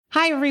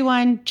Hi,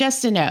 everyone.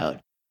 Just a note.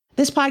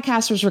 This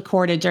podcast was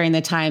recorded during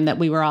the time that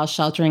we were all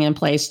sheltering in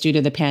place due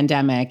to the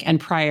pandemic and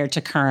prior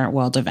to current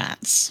world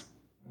events.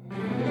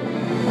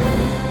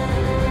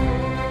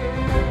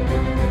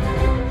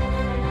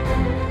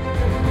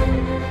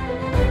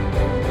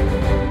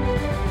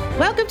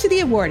 Welcome to The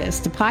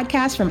Awardist, a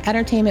podcast from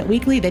Entertainment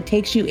Weekly that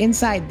takes you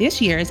inside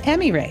this year's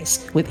Emmy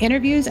race with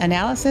interviews,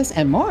 analysis,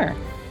 and more.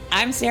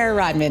 I'm Sarah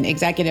Rodman,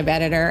 executive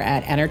editor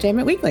at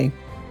Entertainment Weekly.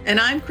 And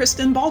I'm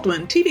Kristen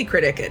Baldwin, TV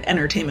critic at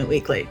Entertainment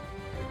Weekly.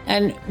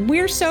 And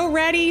we're so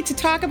ready to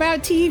talk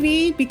about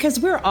TV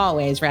because we're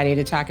always ready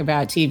to talk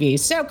about TV.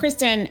 So,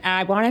 Kristen,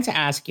 I wanted to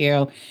ask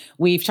you,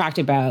 we've talked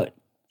about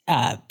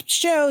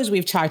shows,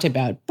 we've talked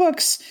about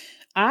books.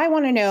 I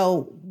want to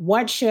know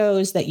what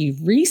shows that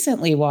you've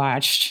recently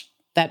watched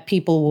that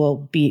people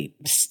will be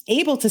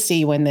able to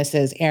see when this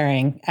is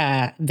airing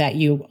that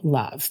you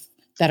love,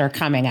 that are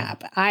coming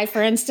up. I,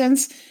 for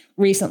instance,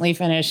 recently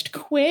finished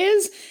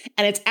Quiz,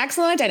 and it's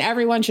excellent, and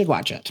everyone should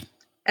watch it.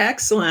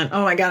 Excellent.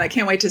 Oh my God, I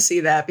can't wait to see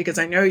that because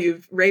I know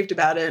you've raved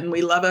about it, and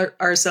we love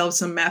ourselves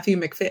some Matthew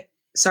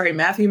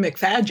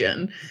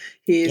McFadden.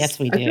 Yes,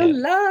 we do. A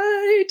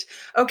delight.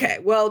 Okay,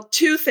 well,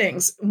 two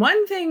things.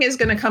 One thing is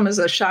going to come as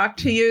a shock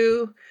to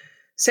you,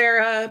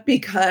 Sarah,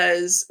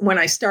 because when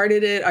I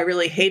started it, I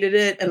really hated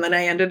it, and then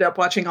I ended up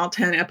watching all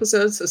 10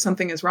 episodes, so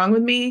something is wrong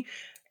with me.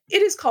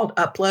 It is called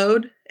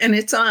Upload, and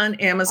it's on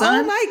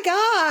Amazon. Oh my God.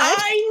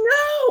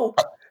 I know.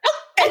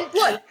 And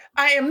look,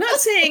 I am not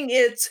saying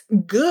it's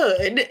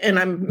good, and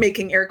I'm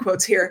making air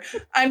quotes here.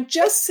 I'm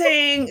just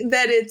saying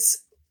that it's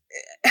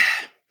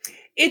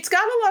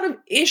got a lot of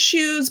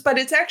issues, but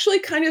it's actually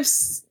kind of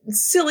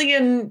silly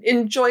and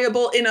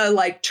enjoyable in a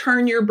like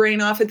turn your brain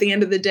off at the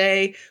end of the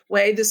day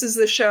way. This is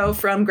the show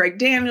from Greg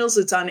Daniels.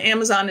 It's on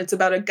Amazon. It's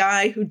about a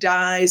guy who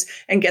dies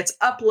and gets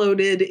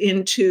uploaded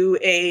into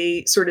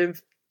a sort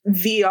of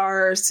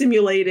VR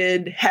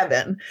simulated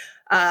heaven.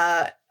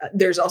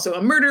 There's also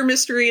a murder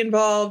mystery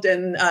involved,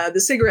 and the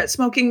cigarette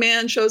smoking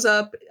man shows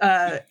up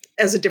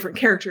as a different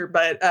character,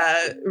 but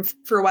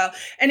for a while.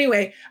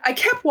 Anyway, I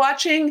kept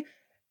watching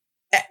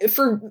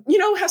you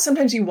know how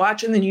sometimes you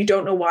watch and then you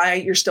don't know why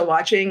you're still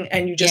watching,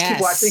 and you just keep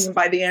watching, and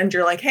by the end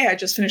you're like, hey, I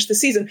just finished the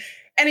season.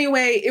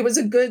 Anyway, it was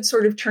a good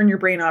sort of turn your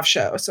brain off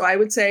show. So I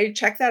would say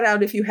check that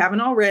out if you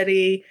haven't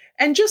already,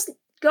 and just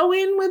go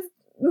in with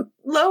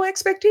low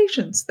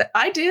expectations. That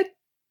I did.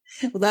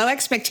 Low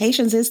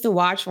expectations is the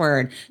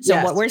watchword.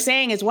 So What we're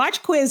saying is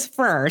watch Quiz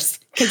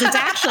first, because it's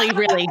actually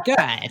really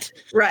good.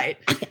 Right.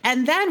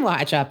 And then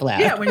watch Upload.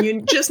 Yeah, when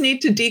you just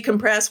need to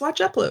decompress, watch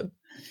Upload.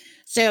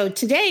 So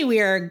today we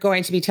are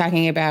going to be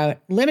talking about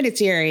limited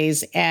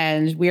series,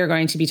 and we are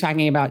going to be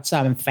talking about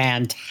some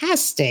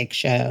fantastic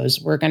shows.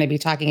 We're going to be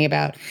talking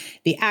about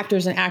the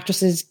actors and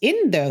actresses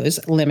in those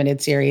limited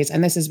series.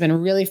 And this has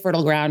been really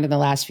fertile ground in the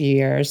last few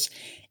years.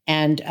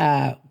 And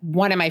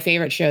one of my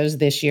favorite shows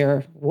this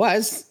year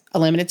was a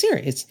limited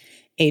series,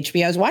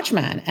 HBO's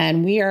Watchmen.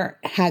 And we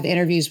have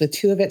interviews with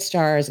two of its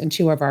stars and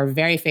two of our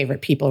very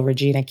favorite people,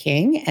 Regina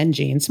King and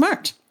Jean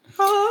Smart.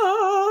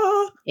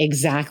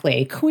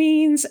 Exactly.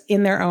 Queens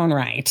in their own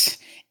right.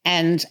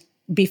 And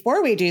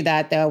before we do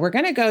that, though, we're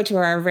going to go to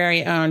our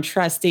very own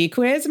trusty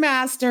quiz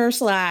master /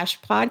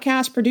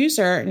 podcast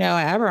producer,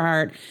 Noah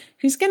Eberhardt,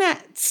 who's going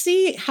to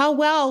see how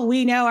well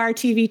we know our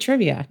TV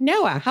trivia.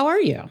 Noah, how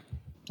are you?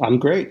 I'm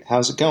great.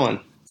 How's it going?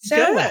 So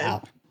Good.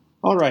 well.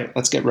 All right,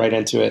 let's get right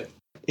into it.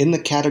 In the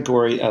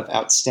category of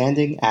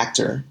Outstanding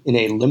Actor in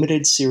a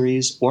Limited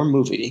Series or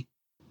Movie,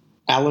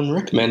 Alan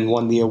Rickman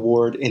won the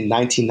award in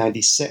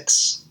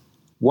 1996.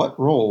 What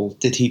role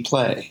did he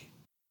play?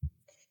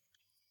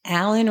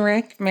 Alan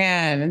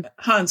Rickman.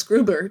 Hans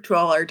Gruber, to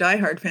all our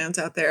diehard fans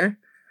out there.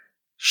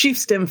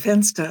 Schiefst dem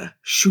Fenster,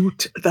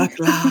 shoot the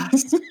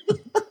glass.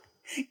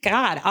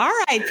 God,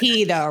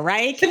 R.I.P. though,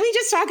 right? Can we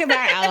just talk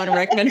about Alan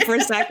Rickman for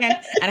a second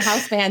and how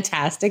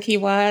fantastic he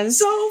was?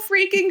 So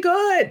freaking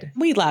good.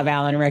 We love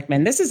Alan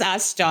Rickman. This is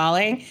us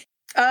stalling.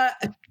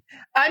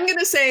 I'm going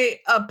to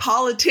say a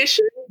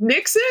politician,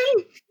 Nixon.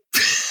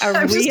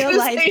 A real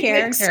life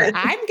character. Nixon.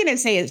 I'm going to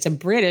say it's a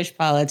British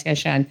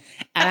politician,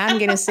 and I'm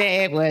going to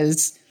say it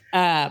was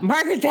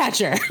Margaret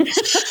Thatcher.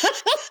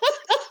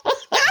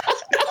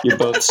 You're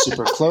both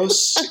super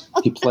close.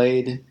 He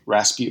played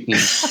Rasputin.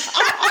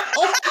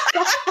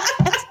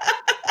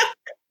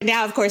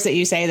 Now, of course, that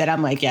you say that,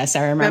 I'm like, yes,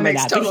 I remember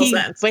that. Total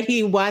sense. But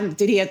he won.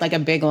 Did he have like a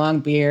big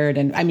long beard?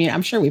 And I mean,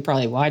 I'm sure we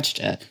probably watched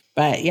it.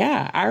 But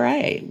yeah, all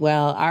right.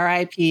 Well,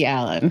 R.I.P.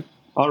 Alan.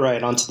 All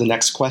right, on to the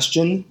next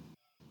question.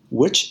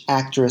 Which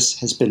actress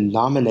has been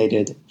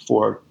nominated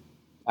for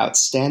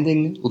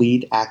Outstanding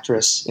Lead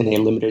Actress in a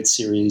Limited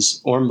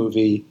Series or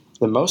Movie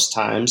the most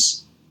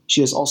times? She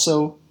has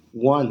also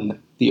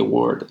won the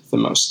award the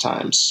most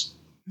times.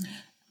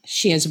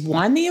 She has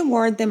won the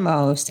award the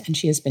most, and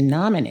she has been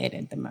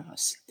nominated the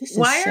most.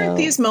 Why aren't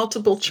these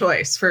multiple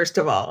choice, first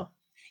of all?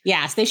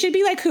 Yes, they should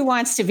be like Who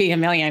Wants to Be a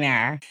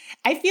Millionaire?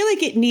 I feel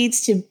like it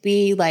needs to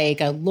be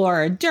like a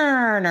Laura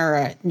Dern or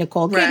a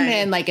Nicole Kidman.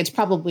 Right. Like it's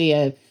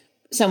probably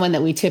someone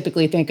that we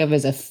typically think of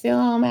as a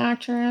film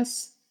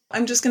actress.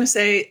 I'm just going to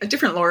say a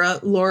different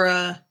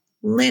Laura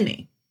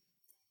Linney.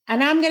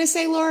 And I'm going to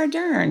say Laura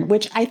Dern,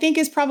 which I think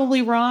is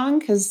probably wrong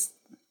because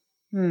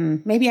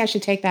maybe I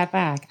should take that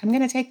back. I'm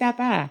going to take that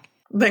back.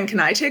 Then can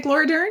I take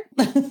Laura Dern?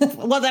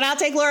 Well, then I'll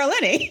take Laura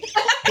Linney.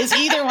 Is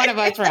either one of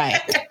us right?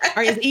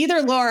 Or is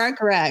either Laura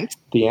correct?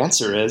 The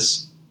answer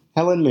is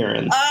Helen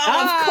Mirren.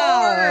 Oh, of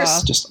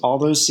course. Just all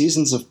those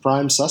seasons of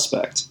Prime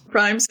Suspect.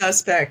 Prime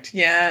Suspect,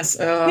 yes.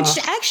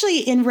 Which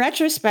actually, in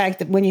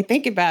retrospect, when you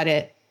think about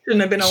it,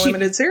 shouldn't have been a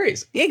limited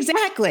series.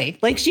 Exactly.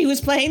 Like she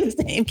was playing the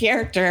same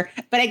character,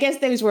 but I guess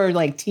those were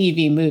like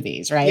TV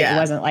movies, right? Yeah. It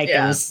wasn't like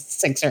there was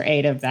 6 or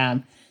 8 of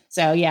them.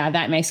 So yeah,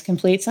 that makes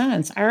complete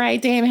sense. All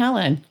right, Dame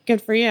Helen,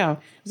 good for you. It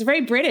was very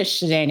British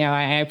today. No,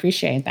 I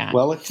appreciate that.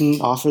 Well, it can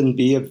often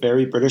be a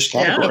very British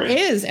category. It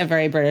is a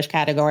very British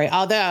category.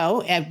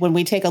 Although when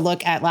we take a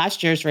look at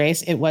last year's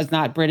race, it was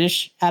not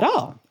British at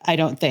all, I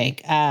don't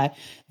think.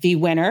 The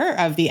winner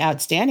of the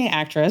Outstanding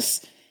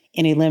Actress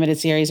in a limited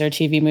series or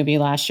TV movie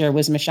last year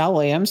was Michelle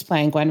Williams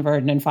playing Gwen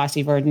Verdon and Fosse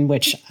Verdon,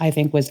 which I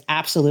think was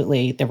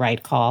absolutely the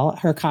right call.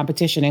 Her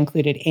competition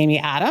included Amy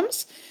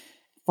Adams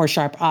for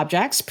Sharp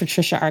Objects,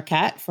 Patricia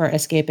Arquette for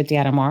Escape at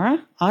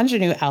Dannemora,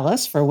 Ingenue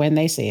Ellis for When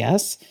They See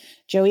Us,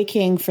 Joey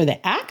King for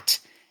The Act,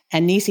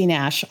 and Niecy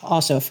Nash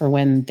also for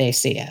When They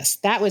See Us.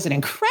 That was an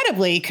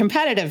incredibly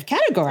competitive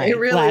category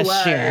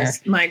last year.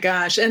 My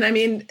gosh. And I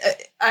mean,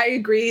 I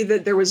agree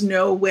that there was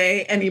no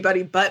way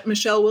anybody but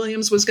Michelle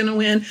Williams was going to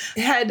win.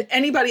 Had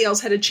anybody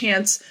else had a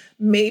chance,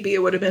 maybe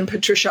it would have been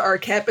Patricia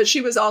Arquette, but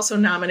she was also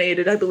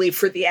nominated, I believe,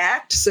 for The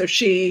Act. So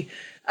she...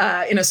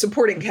 in a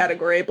supporting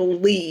category, I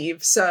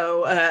believe.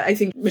 So I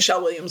think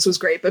Michelle Williams was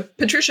great, but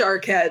Patricia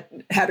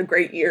Arquette had a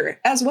great year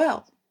as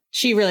well.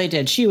 She really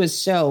did. She was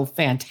so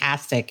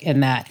fantastic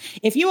in that.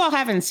 If you all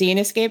haven't seen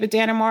Escape at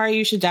Dannemora,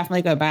 you should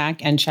definitely go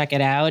back and check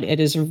it out.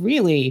 It is a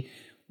really,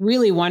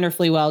 really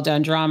wonderfully well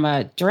done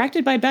drama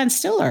directed by Ben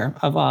Stiller,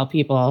 of all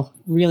people.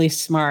 Really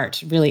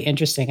smart, really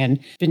interesting. And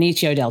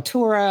Benicio del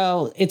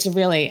Toro. It's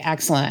really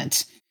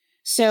excellent.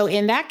 So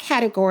in that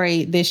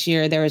category this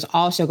year, there is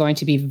also going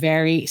to be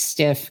very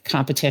stiff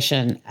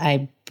competition,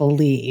 I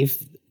believe.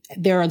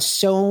 There are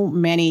so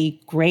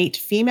many great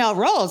female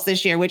roles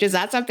this year, which is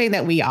not something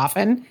that we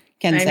often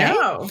can say. I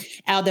know.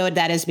 Although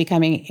that is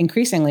becoming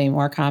increasingly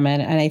more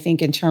common. And I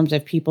think in terms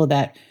of people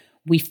that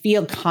we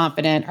feel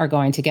confident are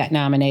going to get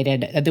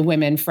nominated, the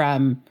women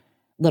from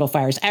Little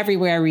Fires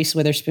Everywhere, Reese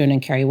Witherspoon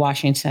and Kerry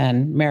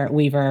Washington, Merritt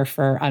Wever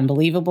for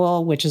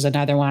Unbelievable, which is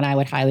another one I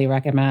would highly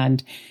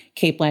recommend,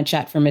 Cate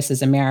Blanchett for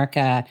Mrs.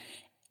 America,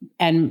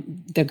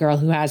 and the girl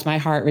who has my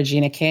heart,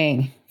 Regina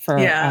King for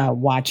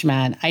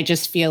Watchmen. I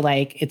just feel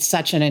like it's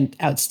such an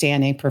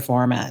outstanding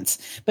performance.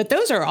 But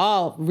those are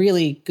all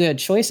really good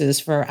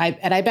choices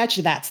and I bet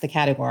you that's the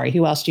category.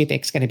 Who else do you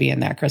think is going to be in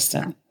there,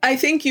 Kristen? I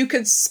think you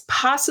could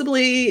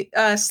possibly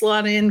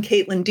slot in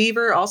Caitlin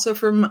Dever, also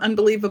from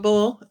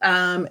Unbelievable,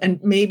 and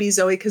maybe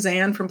Zoe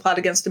Kazan from Plot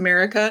Against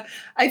America.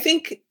 I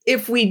think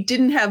if we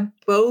didn't have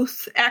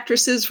both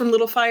actresses from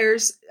Little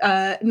Fires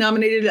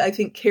nominated, I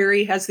think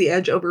Carrie has the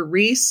edge over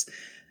Reese.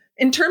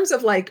 In terms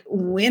of like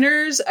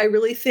winners, I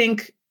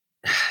think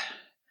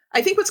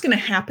what's going to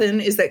happen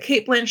is that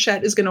Cate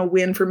Blanchett is going to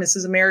win for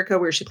Mrs. America,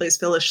 where she plays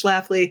Phyllis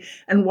Schlafly,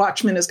 and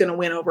Watchmen is going to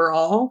win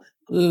overall.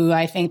 Ooh,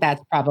 I think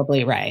that's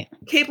probably right.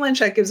 Cate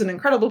Blanchett gives an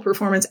incredible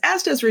performance,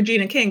 as does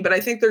Regina King, but I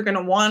think they're going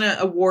to want to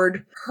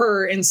award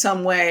her in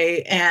some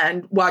way,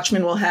 and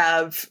Watchmen will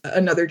have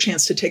another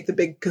chance to take the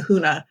big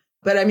kahuna.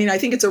 But I mean, I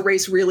think it's a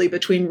race really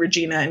between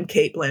Regina and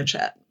Cate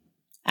Blanchett.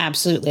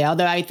 Absolutely.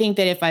 Although I think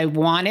that if I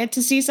wanted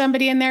to see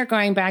somebody in there,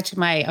 going back to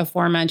my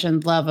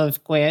aforementioned love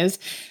of quiz,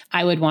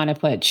 I would want to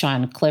put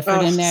Sian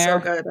Clifford in there. So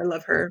good. I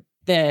love her.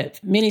 The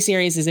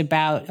miniseries is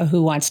about a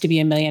Who Wants to Be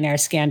a Millionaire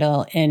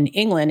scandal in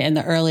England in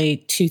the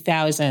early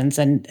 2000s.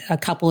 And a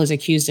couple is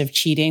accused of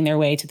cheating their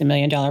way to the $1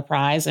 million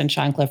prize. And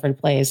Sian Clifford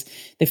plays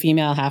the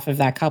female half of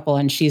that couple.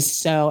 And she's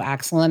so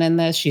excellent in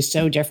this. She's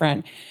so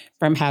different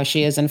from how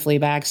she is in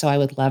Fleabag. So I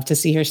would love to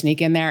see her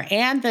sneak in there.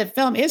 And the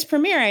film is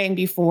premiering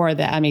before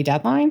the Emmy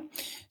deadline.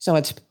 So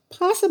it's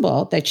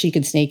possible that she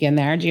could sneak in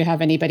there. Do you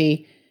have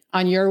anybody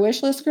on your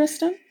wish list,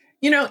 Kristen?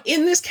 You know,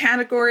 in this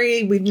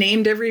category, we've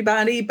named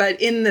everybody, but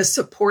in the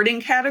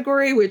supporting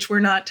category, which we're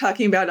not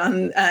talking about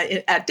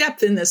at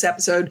depth in this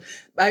episode,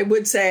 I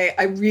would say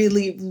I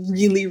really,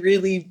 really,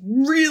 really,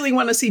 really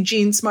want to see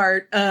Jean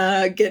Smart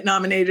get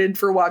nominated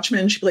for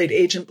Watchmen. She played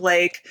Agent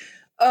Blake.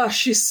 Oh,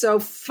 she's so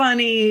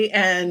funny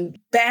and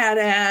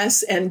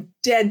badass and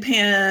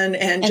deadpan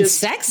and just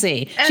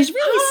sexy. She's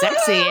really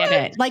sexy in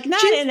it. Like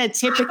not in a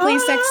typically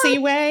sexy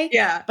way.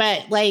 Yeah.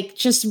 But like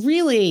just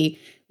really,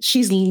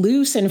 she's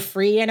loose and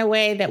free in a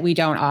way that we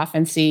don't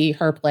often see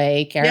her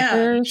play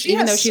characters,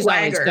 even though she's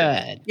always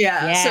good.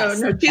 Yeah. Yes,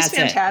 so no, she's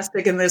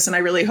fantastic in this. And I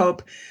really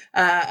hope,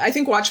 I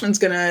think Watchmen's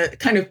going to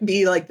kind of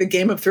be like the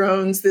Game of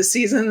Thrones this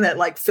season that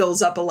like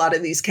fills up a lot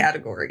of these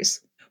categories.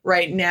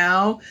 Right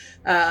now,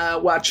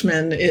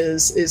 Watchmen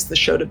is the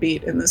show to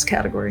beat in this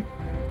category.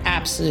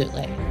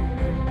 Absolutely.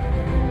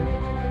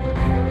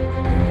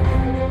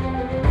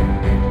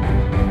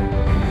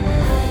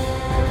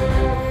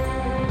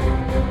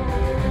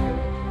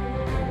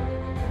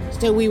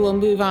 So we will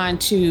move on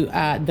to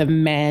the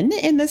men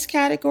in this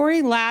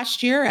category.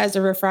 Last year, as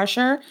a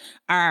refresher,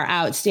 our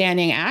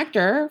outstanding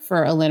actor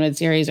for a limited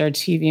series or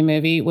TV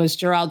movie was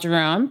Jharrel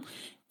Jerome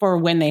for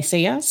When They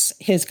See Us.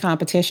 His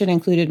competition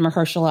included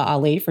Mahershala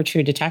Ali for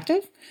True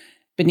Detective,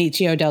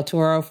 Benicio del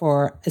Toro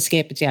for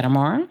Escape at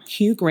Dannemora,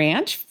 Hugh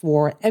Grant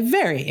for A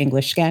Very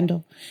English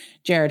Scandal,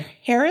 Jared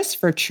Harris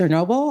for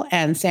Chernobyl,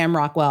 and Sam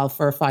Rockwell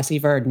for Fosse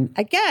Verdon.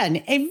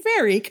 Again, a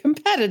very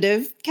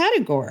competitive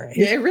category.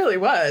 Yeah, it really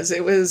was.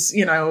 It was,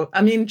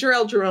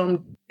 Jharrel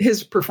Jerome,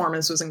 his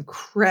performance was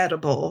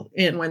incredible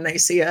in When They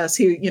See Us.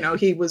 He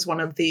was one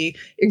of the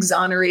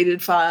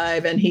exonerated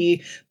five, and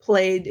he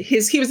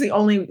was the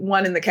only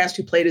one in the cast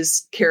who played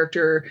his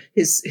character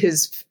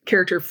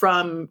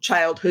from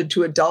childhood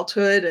to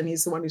adulthood. And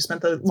he's the one who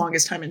spent the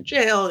longest time in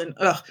jail, and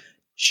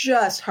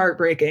just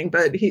heartbreaking,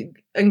 but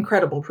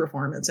incredible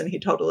performance, and he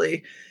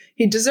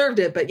deserved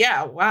it. But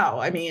yeah, wow.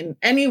 I mean,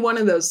 any one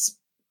of those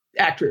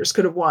actors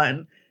could have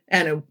won,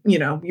 and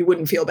you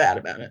wouldn't feel bad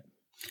about it.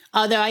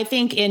 Although I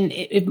think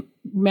if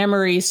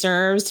memory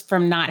serves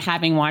from not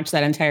having watched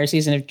that entire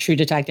season of True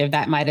Detective,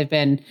 that might have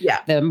been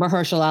the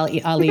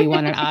Mahershala Ali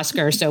won an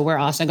Oscar. So we're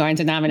also going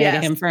to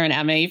nominate him for an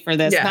Emmy for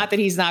this. Yeah. Not that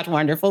he's not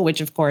wonderful,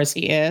 which of course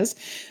he is,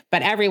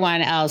 but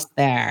everyone else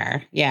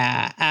there.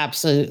 Yeah,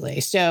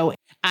 absolutely. So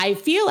I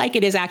feel like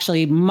it is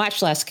actually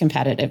much less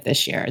competitive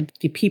this year.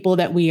 The people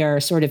that we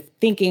are sort of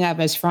thinking of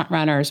as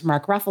frontrunners,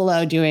 Mark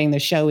Ruffalo doing the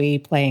showy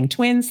playing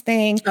twins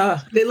thing.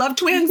 They love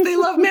twins. They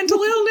love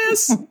mental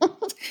illness.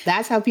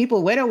 That's how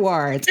people win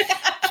awards.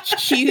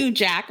 Hugh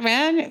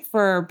Jackman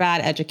for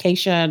Bad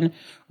Education,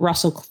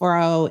 Russell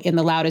Crowe in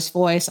The Loudest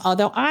Voice.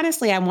 Although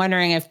honestly, I'm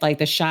wondering if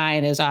the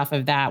shine is off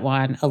of that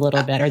one a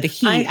little bit, or the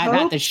heat.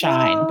 Not the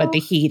shine, but the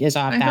heat is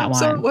off that one.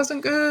 So it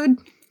wasn't good.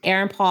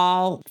 Aaron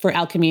Paul for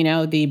El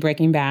Camino, the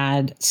Breaking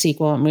Bad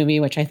sequel movie,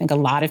 which I think a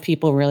lot of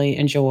people really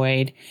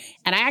enjoyed.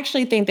 And I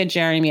actually think that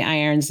Jeremy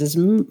Irons is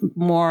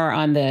more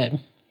on the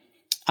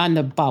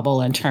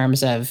bubble in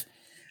terms of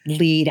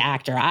lead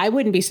actor. I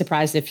wouldn't be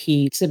surprised if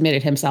he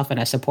submitted himself in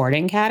a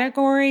supporting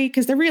category,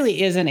 because there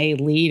really isn't a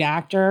lead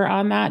actor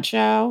on that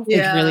show.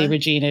 Yeah. It's really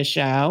Regina's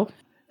show.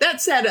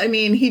 That said, I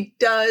mean, he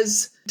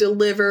does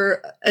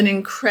deliver an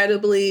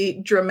incredibly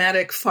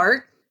dramatic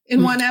fart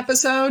in one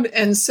episode.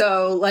 And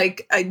so,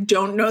 I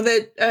don't know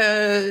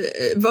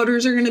that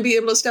voters are going to be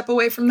able to step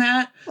away from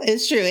that.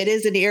 It's true. It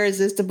is an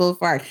irresistible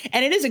fart.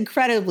 And it is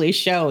incredibly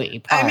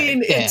showy.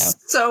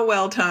 It's so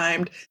well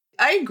timed.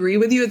 I agree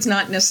with you. It's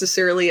not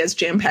necessarily as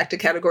jam-packed a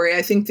category.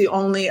 I think the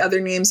only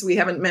other names we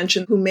haven't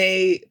mentioned who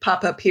may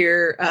pop up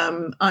here,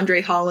 Andre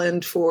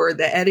Holland for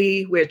The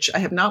Eddie, which I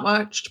have not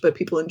watched, but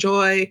people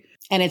enjoy.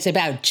 And it's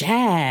about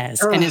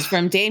jazz, and it's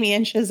from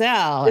Damien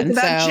Chazelle. It's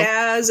about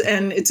jazz,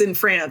 and it's in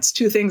France.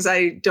 Two things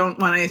I don't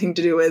want anything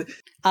to do with.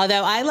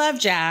 Although I love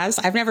jazz.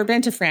 I've never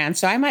been to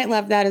France, so I might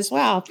love that as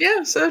well.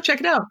 Yeah, so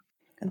check it out.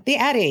 The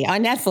Eddie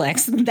on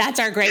Netflix. That's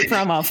our great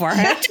promo for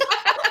it.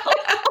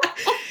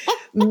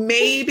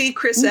 Maybe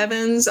Chris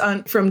Evans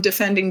from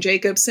Defending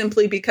Jacob,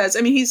 simply because,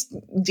 he's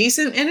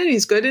decent in it.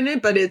 He's good in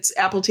it, but it's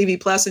Apple TV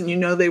Plus, and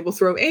they will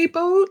throw a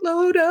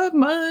boatload of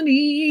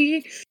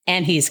money.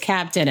 And he's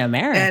Captain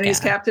America. And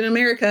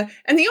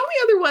the only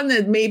other one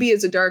that maybe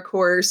is a dark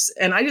horse,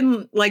 and I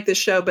didn't like this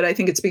show, but I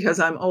think it's because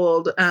I'm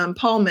old,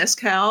 Paul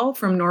Mescal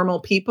from Normal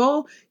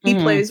People. He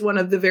plays one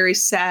of the very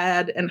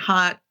sad and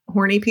hot,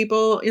 horny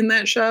people in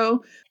that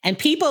show. And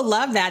people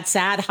love that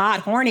sad, hot,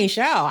 horny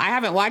show. I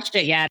haven't watched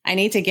it yet. I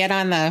need to get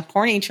on the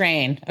horny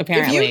train,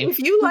 apparently. If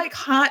you like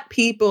hot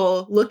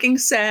people looking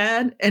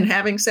sad and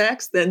having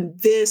sex, then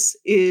this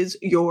is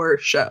your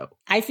show.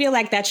 I feel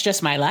like that's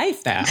just my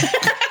life, though.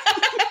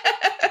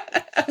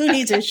 Who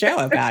needs a show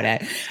about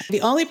it? The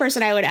only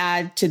person I would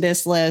add to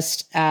this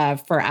list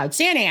for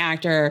outstanding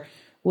actor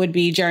would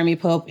be Jeremy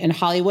Pope in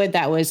Hollywood.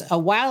 That was a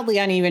wildly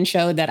uneven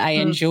show that I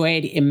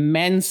enjoyed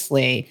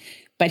immensely.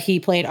 But he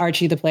played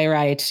Archie the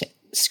playwright,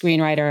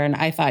 screenwriter, and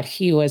I thought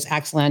he was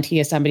excellent.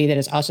 He is somebody that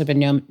has also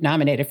been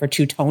nominated for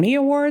 2 Tony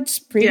Awards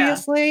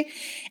previously. Yeah.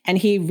 And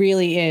he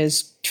really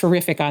is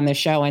terrific on the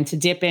show. And to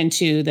dip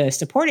into the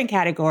supporting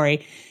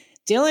category,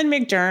 Dylan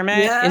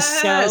McDermott is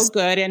so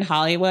good in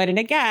Hollywood. And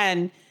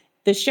again,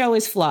 the show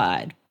is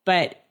flawed,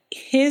 but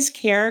his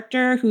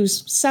character,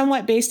 who's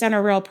somewhat based on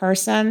a real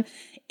person,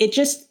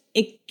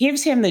 it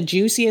gives him the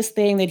juiciest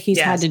thing that he's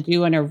had to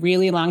do in a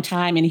really long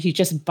time. And he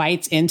just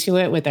bites into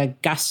it with a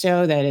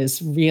gusto that is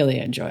really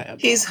enjoyable.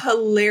 He's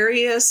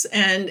hilarious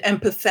and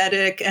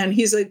empathetic. And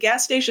he's a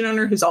gas station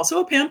owner who's also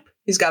a pimp.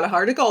 He's got a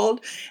heart of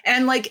gold.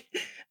 And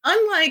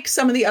unlike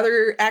some of the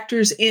other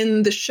actors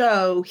in the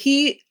show,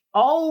 he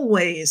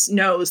always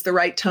knows the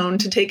right tone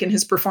to take in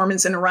his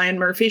performance in a Ryan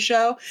Murphy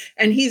show.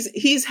 And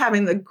he's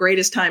having the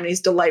greatest time, and he's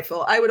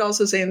delightful. I would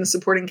also say in the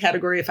supporting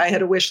category, if I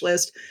had a wish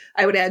list,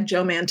 I would add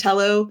Joe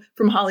Mantello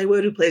from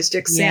Hollywood, who plays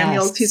Dick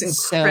Samuels. He's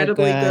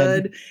incredibly so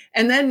good.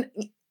 And then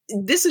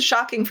this is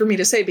shocking for me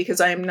to say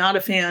because I am not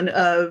a fan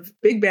of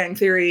Big Bang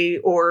Theory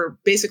or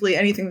basically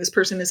anything this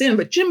person is in,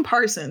 but Jim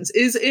Parsons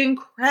is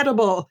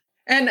incredible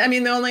And I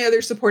mean, the only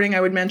other supporting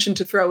I would mention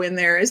to throw in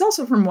there is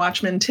also from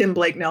Watchmen, Tim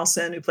Blake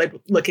Nelson, who played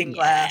Looking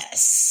Glass.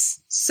 Yes.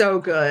 So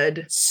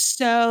good.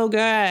 So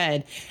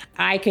good.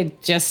 I could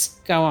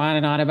just go on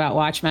and on about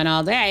Watchmen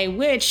all day,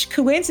 which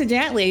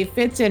coincidentally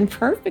fits in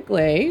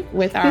perfectly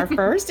with our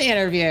first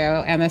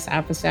interview in this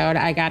episode.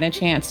 I got a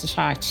chance to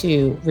talk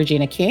to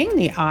Regina King,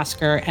 the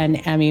Oscar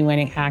and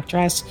Emmy-winning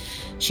actress.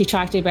 She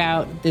talked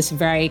about this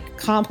very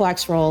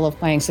complex role of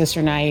playing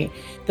Sister Night,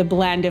 the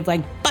blend of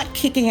like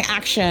butt-kicking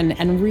action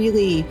and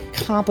really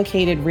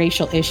complicated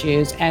racial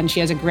issues. And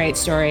she has a great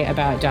story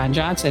about Don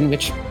Johnson,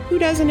 which who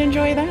doesn't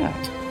enjoy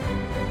that?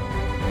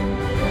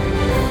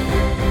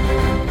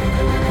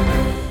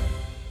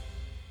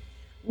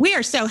 We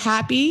are so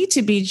happy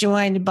to be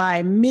joined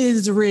by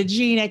Ms.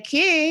 Regina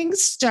King,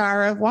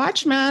 star of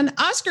Watchmen,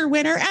 Oscar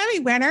winner,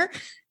 Emmy winner.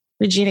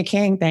 Regina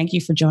King, thank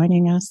you for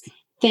joining us.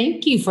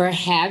 Thank you for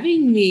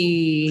having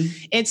me.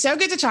 It's so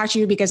good to talk to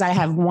you because I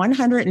have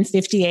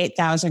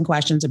 158,000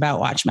 questions about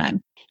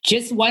Watchmen.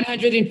 Just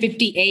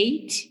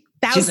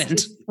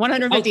 158,000.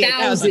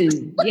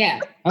 158,000. Yeah.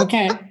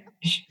 Okay.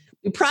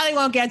 We probably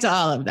won't get to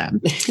all of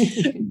them.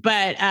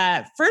 But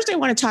first, I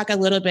want to talk a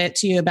little bit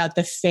to you about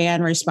the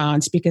fan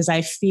response, because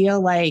I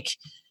feel like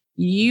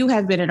you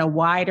have been in a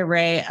wide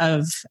array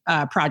of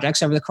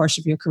projects over the course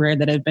of your career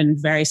that have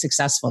been very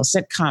successful.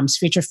 Sitcoms,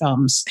 feature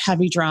films,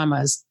 heavy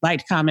dramas,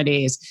 light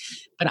comedies.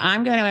 But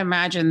I'm going to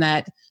imagine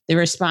that the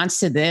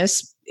response to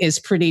this is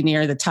pretty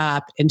near the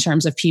top in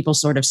terms of people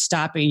sort of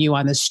stopping you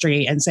on the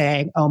street and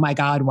saying, oh my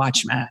God,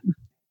 Watchmen.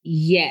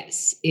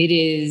 Yes, it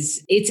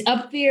is. It's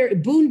up there.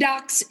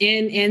 Boondocks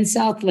and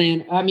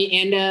Southland,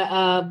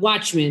 and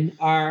Watchmen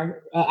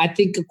are, I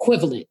think,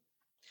 equivalent.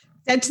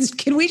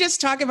 Can we just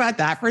talk about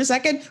that for a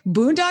second?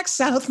 Boondocks,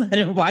 Southland,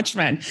 and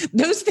Watchmen.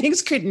 Those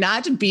things could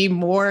not be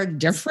more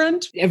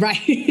different.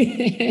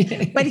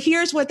 Right. But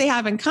here's what they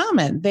have in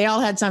common. They all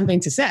had something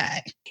to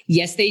say.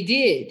 Yes, they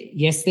did.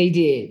 Yes, they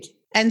did.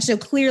 And so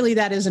clearly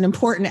that is an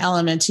important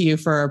element to you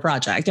for a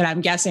project. And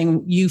I'm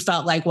guessing you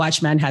felt like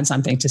Watchmen had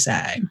something to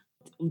say.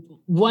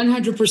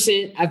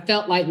 100%. I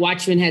felt like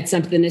Watchmen had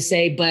something to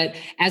say. But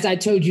as I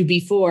told you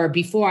before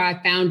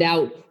I found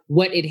out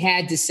what it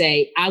had to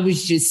say, I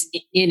was just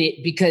in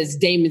it because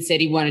Damon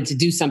said he wanted to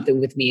do something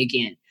with me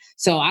again.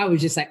 So I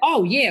was just like,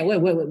 oh, yeah,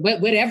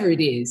 whatever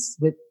it is,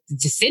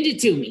 just send it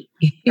to me.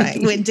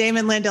 Right. When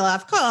Damon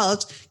Lindelof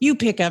calls, you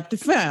pick up the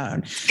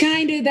phone.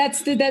 Kind of.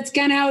 That's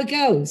kind of how it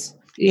goes.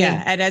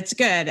 Yeah, and that's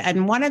good.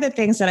 And one of the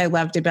things that I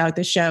loved about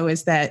the show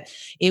is that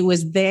it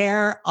was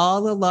there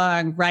all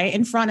along, right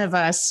in front of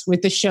us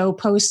with the show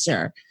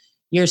poster.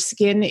 Your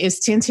skin is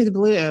tinted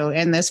blue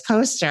in this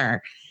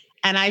poster.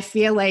 And I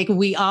feel like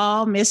we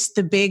all missed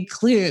the big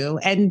clue.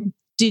 And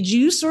did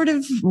you sort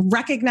of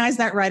recognize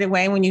that right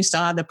away when you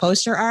saw the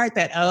poster art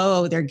that,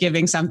 oh, they're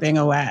giving something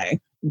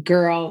away?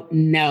 Girl,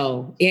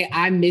 no.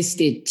 I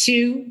missed it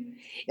too.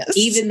 Yes.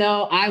 Even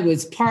though I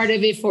was part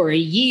of it for a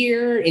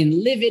year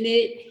and living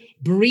it,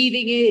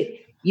 breathing it.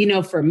 You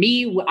know, for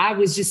me, I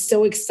was just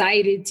so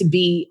excited to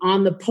be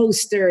on the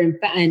poster,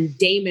 and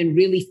Damon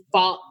really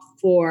fought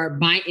for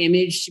my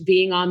image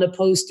being on the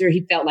poster.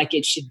 He felt like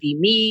it should be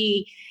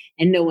me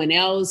and no one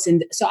else.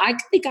 And so I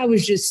think I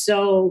was just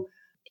so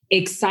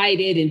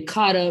excited and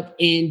caught up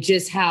in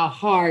just how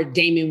hard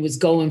Damon was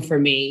going for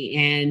me.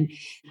 And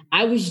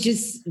I was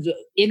just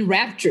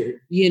enraptured,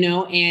 you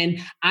know, and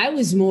I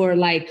was more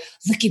like,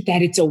 look at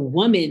that. It's a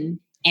woman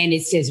and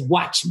it says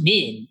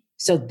Watchmen.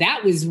 So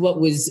that was what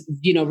was,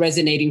 you know,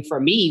 resonating for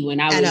me when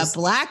I was... And a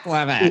Black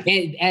woman.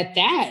 At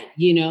that,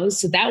 you know,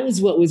 so that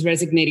was what was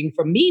resonating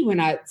for me when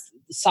I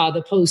saw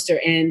the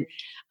poster. And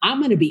I'm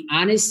going to be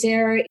honest,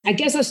 Sarah, I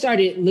guess I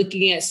started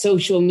looking at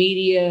social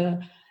media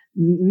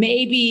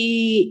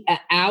maybe an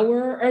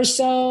hour or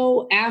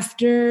so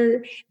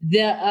after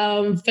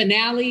the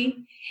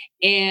finale,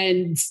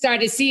 and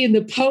started seeing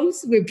the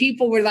posts where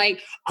people were like,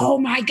 oh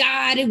my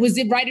God, it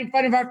was right in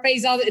front of our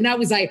face. And I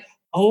was like,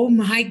 oh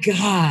my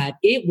God,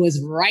 it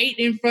was right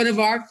in front of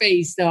our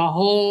face the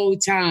whole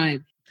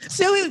time.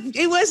 So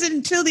it wasn't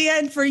until the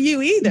end for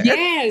you either.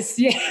 Yes.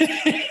 Yeah.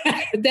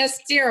 That's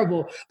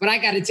terrible. But I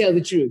got to tell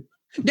the truth.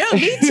 No,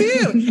 me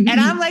too. And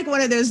I'm like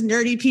one of those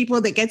nerdy people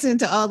that gets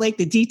into all like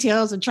the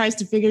details and tries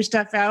to figure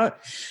stuff out.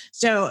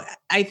 So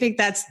I think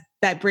that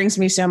brings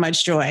me so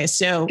much joy.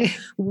 So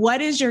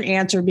what is your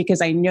answer? Because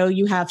I know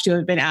you have to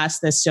have been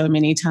asked this so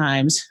many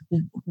times.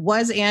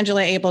 Was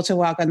Angela able to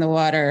walk on the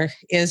water?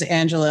 Does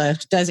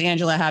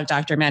Angela have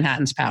Dr.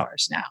 Manhattan's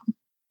powers now?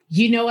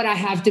 You know what? I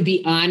have to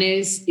be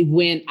honest.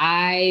 When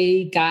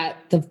I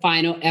got the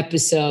final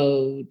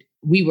episode,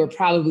 we were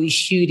probably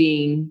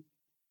shooting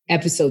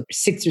episode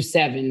 6 or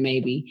 7,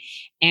 maybe.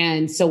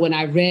 And so when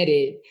I read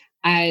it,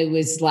 I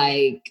was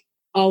like,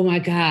 oh my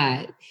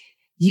God,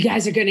 you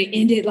guys are going to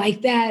end it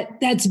like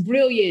that? That's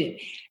brilliant.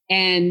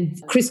 And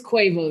Chris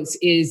Cuevos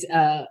is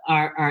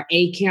our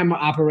A-camera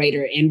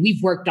operator, and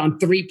we've worked on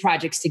 3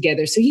 projects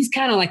together. So he's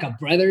kind of like a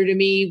brother to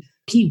me.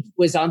 He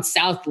was on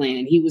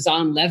Southland. He was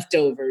on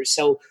Leftovers.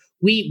 So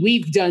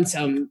we've done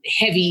some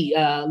heavy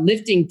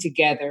lifting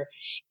together.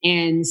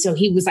 And so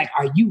he was like,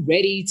 are you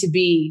ready to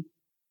be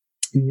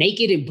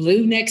naked and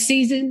blue next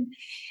season?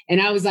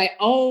 And I was like,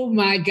 oh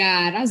my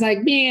God. I was like,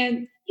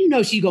 man, you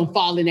know, she's going to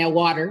fall in that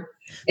water.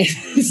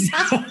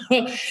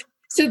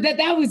 So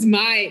that was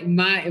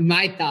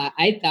my thought.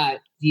 I thought,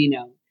 you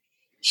know,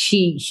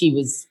 she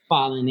was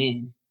falling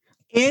in.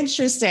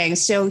 Interesting.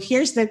 So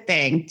here's the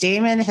thing.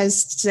 Damon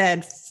has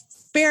said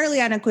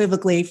fairly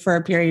unequivocally for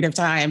a period of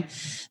time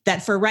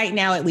that for right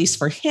now, at least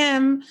for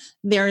him,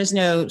 there is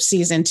no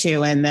season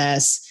 2 in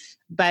this.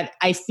 But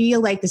I feel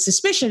like the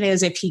suspicion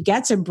is if he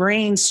gets a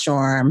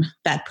brainstorm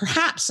that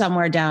perhaps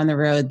somewhere down the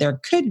road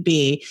there could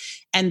be,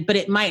 but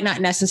it might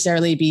not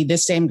necessarily be the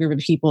same group of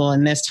people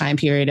in this time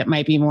period. It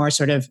might be more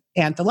sort of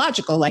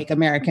anthological, like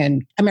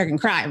American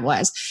Crime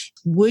was.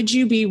 Would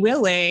you be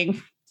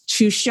willing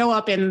to show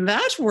up in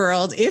that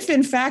world if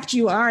in fact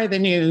you are the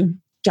new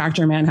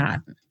Dr.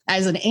 Manhattan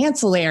as an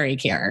ancillary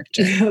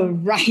character?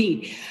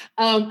 Right.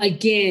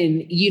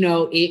 Again, you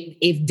know,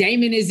 if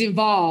Damon is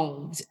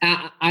involved,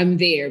 I'm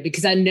there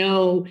because I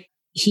know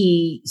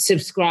he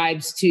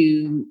subscribes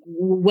to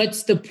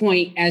what's the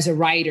point as a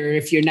writer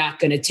if you're not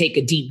going to take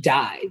a deep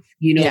dive,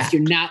 you know, if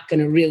you're not going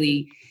to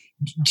really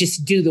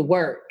just do the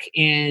work.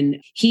 And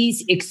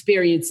he's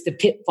experienced the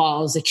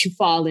pitfalls that you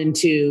fall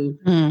into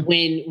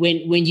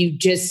when you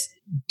just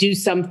do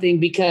something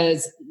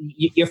because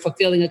you're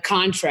fulfilling a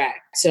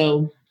contract.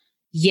 So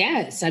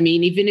yes, I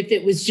mean, even if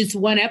it was just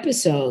one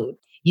episode,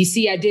 you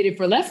see, I did it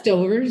for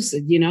Leftovers,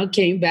 you know,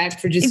 came back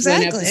for just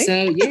one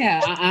episode.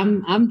 Yeah,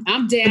 I'm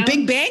down. The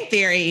Big Bang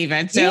Theory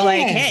even. So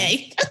like,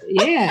 hey.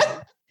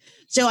 Yeah.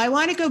 So I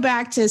want to go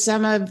back to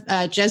some of,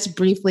 just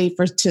briefly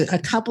to a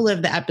couple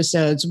of the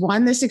episodes.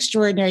 One, This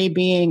Extraordinary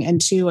Being, and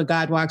 2, A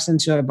God Walks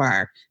into a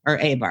Bar, or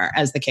A Bar,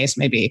 as the case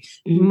may be.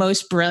 Mm-hmm.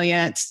 Most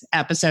brilliant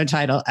episode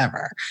title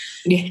ever.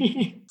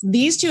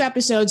 These 2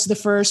 episodes, the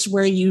first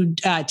where you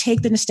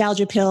take the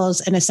nostalgia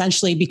pills and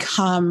essentially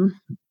become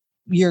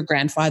your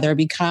grandfather,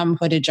 become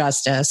Hooded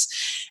Justice.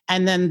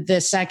 And then the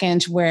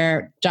second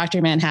where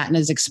Dr. Manhattan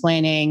is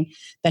explaining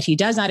that he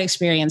does not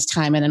experience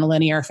time in a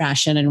linear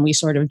fashion, and we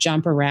sort of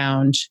jump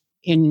around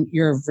in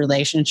your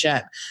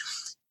relationship.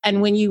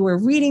 And when you were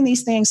reading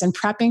these things and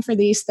prepping for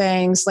these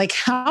things, like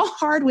how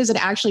hard was it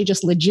actually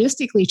just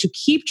logistically to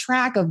keep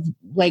track of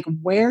like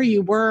where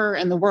you were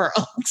in the world?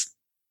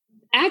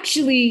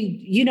 Actually,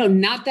 you know,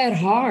 not that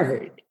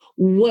hard.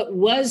 What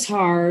was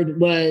hard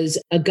was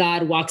A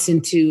God Walks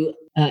into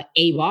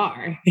a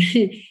Bar.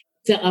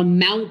 The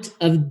amount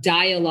of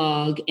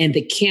dialogue and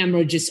the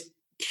camera just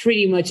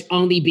pretty much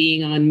only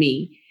being on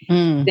me.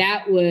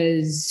 That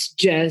was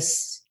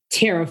just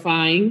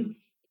terrifying.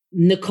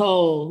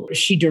 Nicole,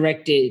 she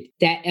directed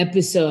that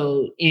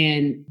episode.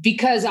 And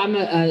because I'm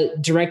a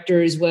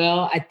director as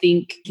well, I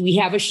think we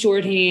have a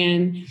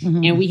shorthand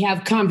and we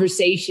have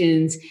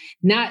conversations,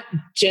 not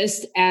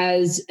just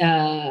as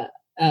a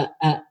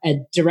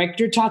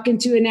director talking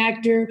to an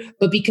actor,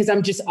 but because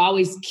I'm just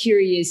always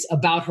curious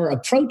about her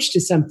approach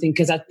to something,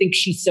 because I think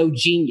she's so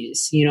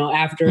genius. You know,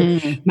 after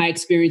my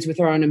experience with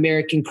her on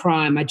American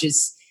Crime, I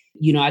just,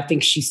 you know, I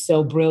think she's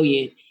so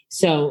brilliant.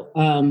 So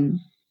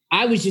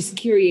I was just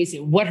curious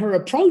what her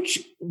approach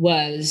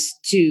was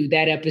to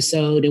that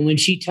episode. And when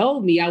she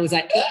told me, I was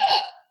like,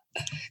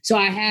 ugh! So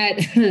I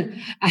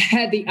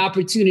had the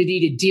opportunity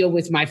to deal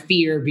with my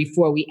fear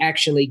before we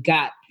actually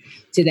got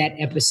to that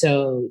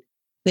episode.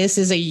 This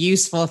is a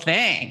useful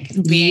thing.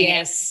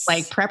 Yes.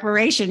 Like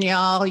preparation,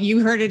 y'all.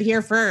 You heard it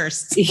here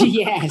first.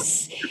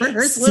 Yes.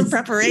 Rehearsal and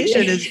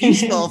preparation is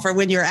useful for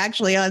when you're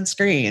actually on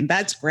screen.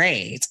 That's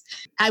great.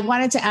 I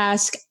wanted to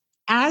ask,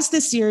 as the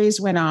series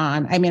went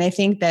on, I mean, I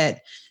think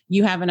that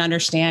you have an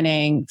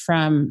understanding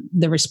from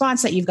the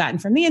response that you've gotten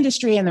from the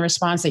industry and the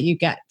response that you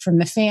get from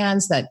the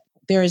fans that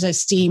there is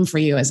esteem for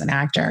you as an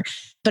actor.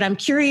 But I'm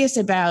curious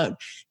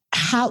about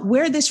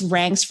where this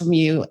ranks from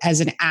you as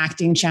an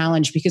acting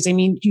challenge, because I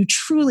mean,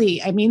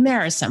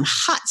 there are some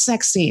hot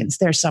sex scenes,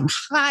 there's some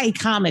high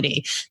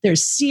comedy,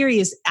 there's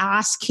serious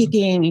ass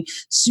kicking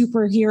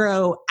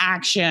superhero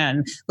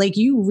action. Like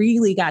you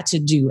really got to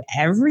do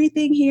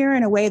everything here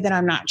in a way that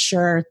I'm not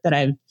sure that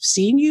I've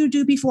seen you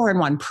do before in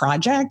one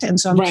project. And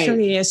so I'm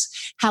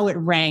curious how it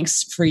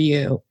ranks for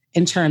you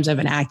in terms of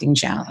an acting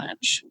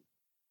challenge.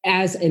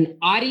 As an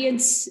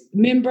audience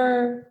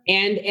member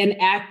and an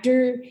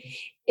actor,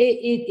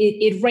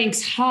 it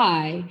ranks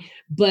high,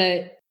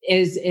 but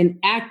as an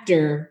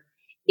actor,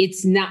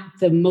 it's not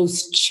the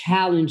most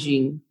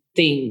challenging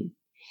thing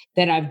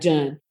that I've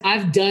done.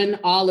 I've done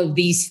all of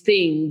these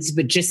things,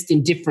 but just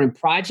in different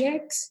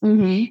projects.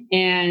 And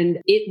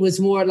it was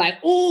more like,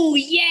 oh,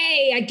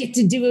 yay, I get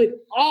to do it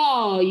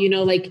all. You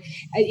know, like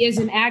as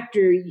an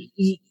actor,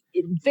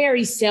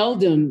 very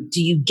seldom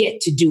do you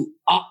get to do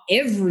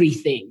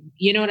everything.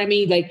 You know what I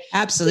mean? Like,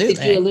 absolutely. You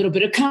get to do a little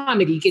bit of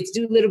comedy, you get to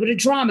do a little bit of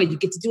drama, you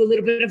get to do a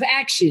little bit of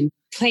action,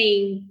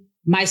 playing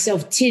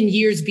myself 10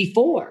 years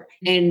before.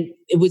 And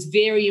it was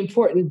very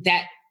important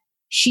that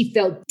she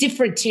felt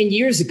different 10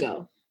 years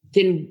ago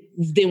than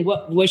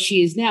what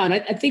she is now. And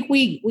I think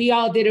we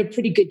all did a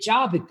pretty good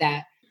job at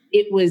that.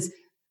 It was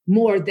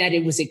more that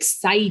it was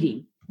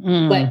exciting,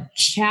 but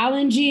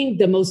challenging.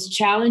 The most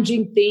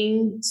challenging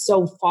thing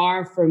so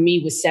far for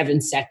me was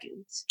 7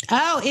 seconds.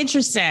 Oh,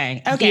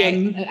 interesting.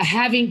 Okay.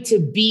 Having to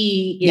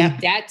be in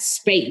that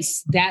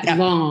space that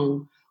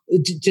long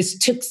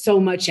just took so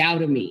much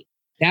out of me.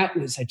 That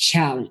was a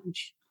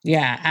challenge.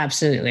 Yeah,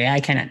 absolutely. I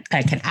can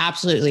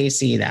absolutely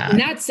see that.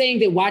 Not saying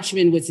that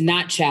Watchmen was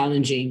not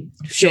challenging.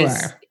 Sure.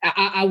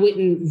 I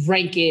wouldn't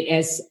rank it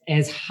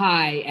as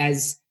high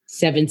as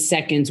 7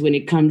 seconds when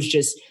it comes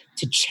just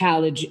to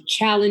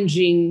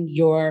challenging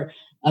your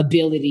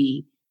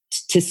ability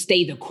to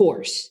stay the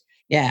course.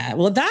 Yeah.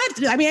 Well,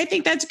 I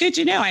think that's good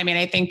to know. I mean,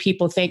 I think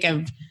people think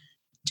of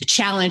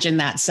challenge in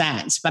that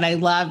sense, but I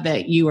love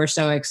that you were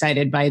so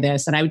excited by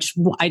this. And I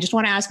just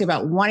want to ask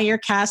about one of your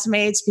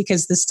castmates,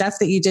 because the stuff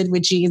that you did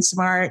with Jean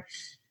Smart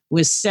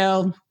was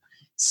so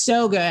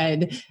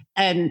good.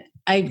 And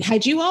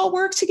had you all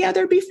worked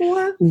together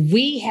before?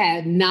 We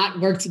had not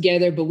worked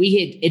together, but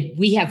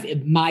we have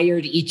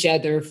admired each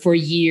other for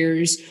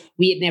years.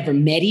 We had never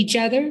met each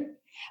other.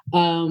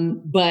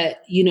 But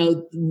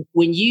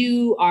when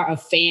you are a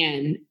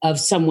fan of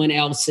someone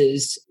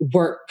else's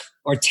work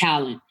or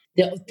talent,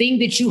 the thing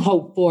that you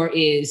hope for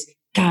is,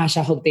 gosh,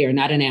 I hope they are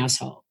not an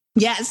asshole.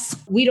 Yes.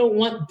 We don't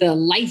want the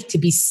life to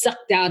be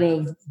sucked out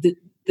of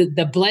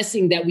the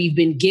blessing that we've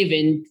been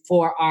given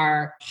for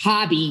our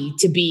hobby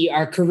to be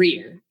our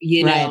career,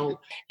 know?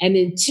 And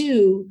then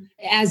 2,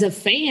 as a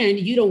fan,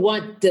 you don't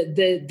want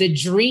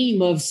the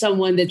dream of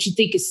someone that you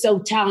think is so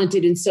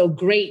talented and so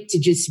great to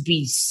just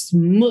be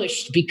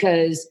smushed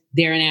because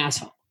they're an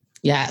asshole.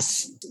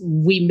 Yes.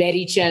 We met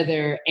each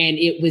other and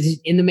it was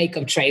in the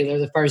makeup trailer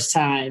the first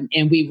time.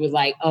 And we were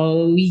like,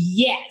 oh,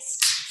 yes,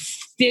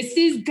 this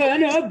is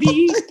gonna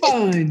be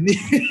fun.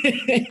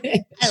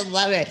 I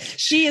love it.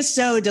 She is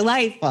so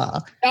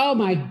delightful. Oh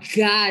my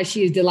gosh,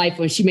 she is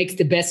delightful. She makes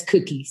the best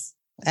cookies.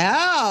 Oh,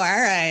 all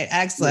right.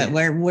 Excellent.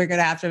 Yeah. We're going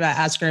to have to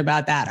ask her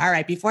about that. All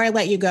right. Before I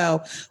let you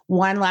go,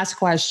 one last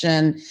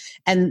question.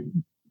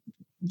 And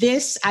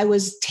this, I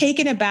was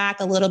taken aback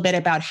a little bit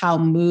about how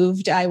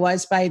moved I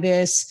was by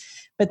this,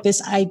 but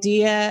this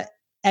idea,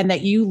 and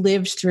that you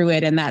lived through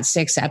it in that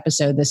 6th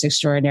episode, This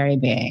Extraordinary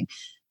Being,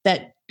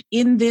 that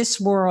in this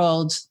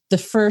world, the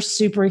first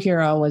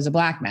superhero was a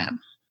Black man.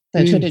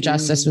 The Hood of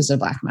Justice was a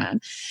Black man.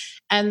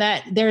 And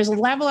that there's a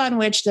level on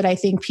which that I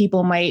think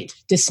people might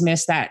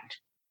dismiss that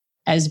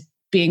as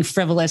being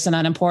frivolous and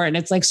unimportant.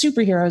 It's like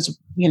superheroes,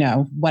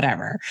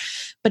 whatever.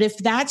 But if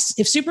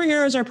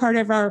superheroes are part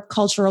of our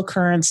cultural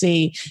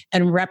currency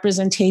and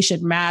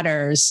representation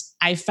matters,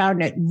 I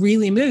found it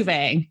really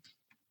moving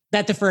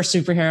that the first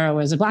superhero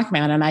was a Black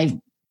man. And I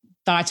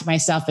thought to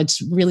myself,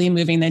 it's really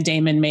moving that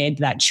Damon made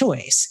that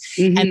choice.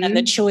 Mm-hmm. And then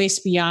the choice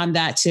beyond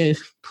that to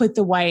put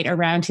the white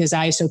around his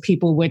eyes so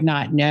people would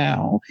not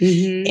know.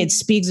 Mm-hmm. It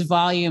speaks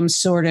volumes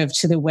sort of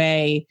to the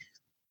way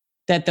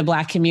that the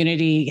Black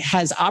community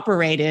has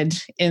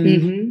operated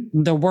in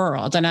the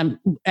world. And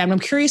I'm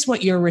curious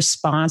what your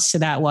response to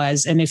that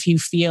was. And if you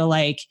feel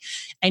like,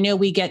 I know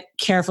we get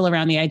careful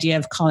around the idea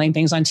of calling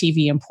things on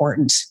TV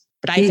important,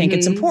 but I think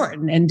it's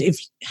important. And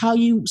how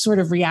you sort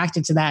of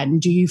reacted to that,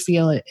 and do you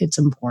feel it's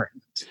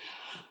important?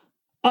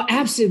 Oh,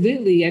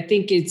 absolutely. I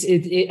think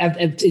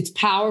it's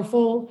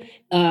powerful.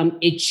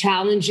 It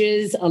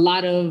challenges a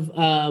lot of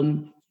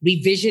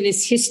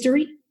revisionist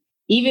history.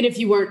 Even if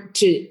you weren't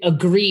to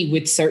agree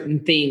with certain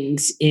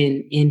things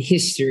in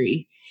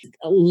history,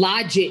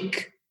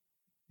 logic,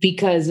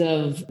 because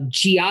of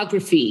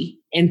geography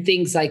and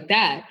things like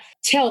that,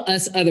 tell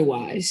us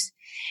otherwise.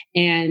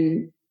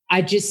 And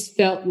I just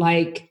felt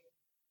like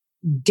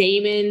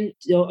Damon,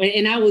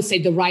 and I will say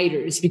the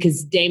writers,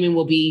 because Damon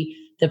will be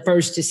the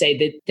first to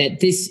say that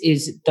this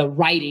is the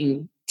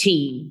writing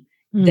team,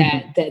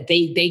 that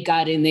they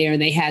got in there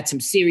and they had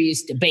some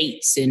serious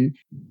debates. And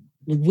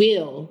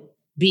Will,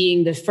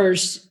 being the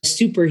first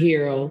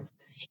superhero,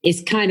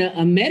 is kind of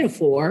a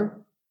metaphor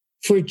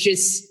for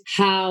just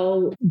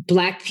how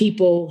Black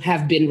people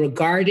have been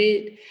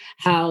regarded,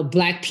 how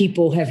Black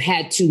people have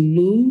had to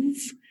move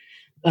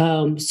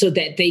so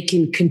that they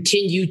can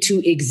continue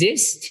to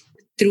exist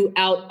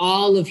throughout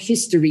all of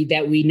history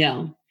that we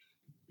know.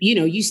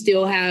 You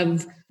still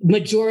have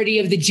majority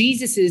of the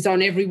Jesuses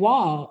on every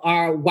wall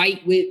are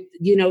white with,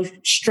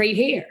 straight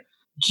hair.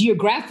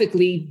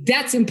 Geographically,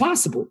 that's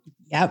impossible.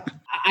 Yep.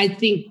 I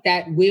think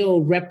that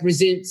Will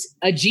represents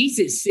a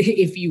Jesus,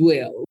 if you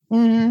will.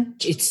 Mm-hmm.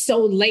 It's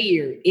so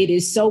layered. It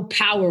is so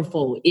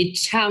powerful. It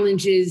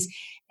challenges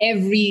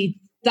every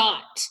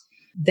thought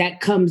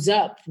that comes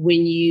up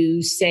when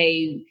you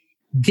say,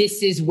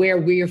 this is where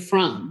we're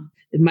from.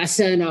 My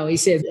son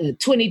always says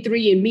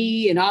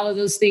 23andMe and all of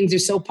those things are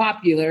so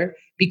popular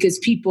because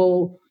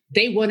people,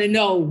 they want to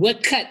know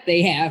what cut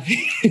they have.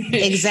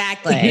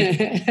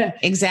 Exactly.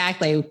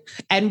 Exactly.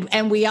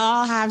 And we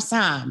all have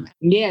some.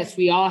 Yes,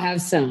 we all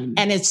have some.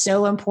 And it's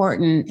so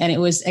important. And it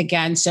was,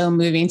 again, so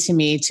moving to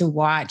me to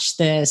watch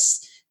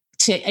this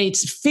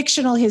it's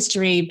fictional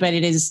history, but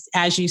it is,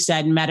 as you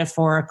said,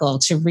 metaphorical,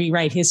 to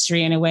rewrite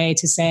history in a way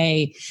to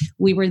say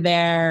we were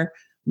there,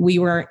 we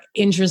were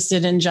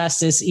interested in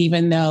justice,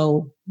 even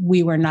though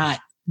we were not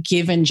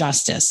given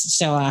justice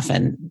so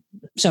often,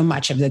 so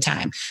much of the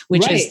time,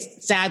 which is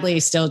sadly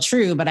still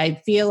true. But I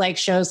feel like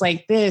shows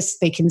like this,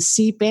 they can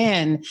seep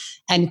in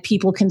and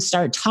people can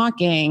start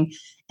talking,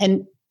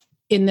 and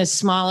in the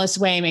smallest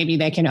way, maybe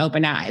they can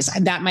open eyes.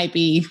 That might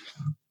be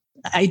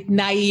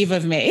naive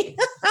of me.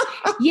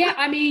 Yeah,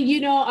 I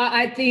mean,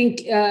 I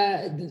think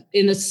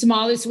in the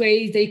smallest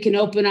ways they can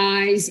open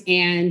eyes,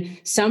 and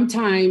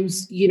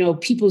sometimes,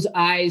 people's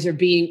eyes are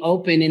being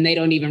open and they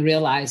don't even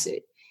realize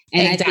it.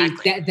 And exactly.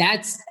 I think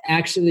that's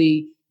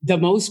actually the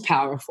most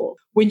powerful.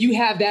 When you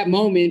have that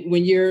moment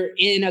when you're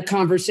in a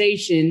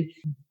conversation,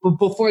 but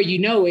before you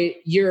know it,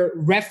 you're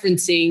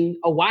referencing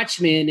a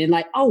Watchmen and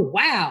like, oh,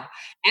 wow.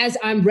 As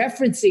I'm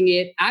referencing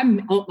it,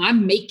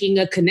 I'm making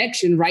a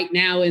connection right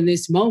now in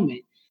this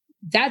moment.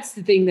 That's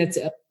the thing that's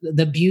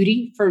the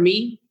beauty for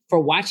me, for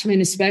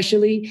Watchmen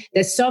especially,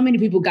 that so many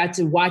people got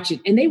to watch it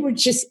and they were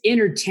just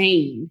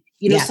entertained.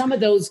 Some of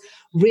those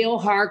real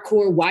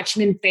hardcore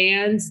Watchmen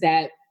fans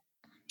that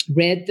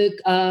read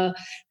the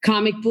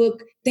comic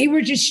book, they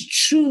were just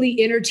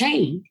truly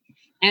entertained.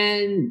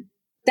 And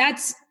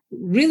that's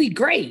really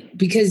great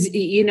because,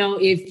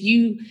 if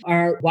you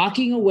are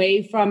walking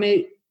away from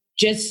it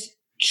just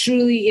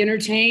truly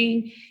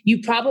entertained, you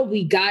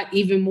probably got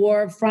even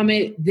more from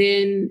it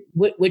than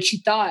what you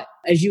thought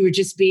as you were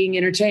just being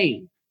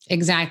entertained.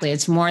 Exactly.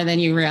 It's more than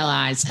you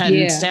realize.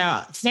 And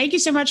so thank you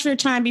so much for your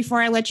time. Before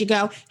I let you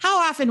go, how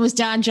often was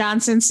Don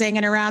Johnson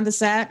singing around the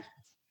set?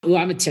 Well,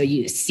 I'm going to tell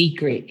you a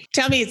secret.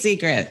 Tell me a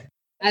secret.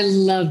 I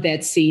love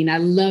that scene. I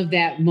love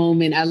that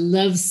moment. I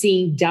love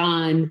seeing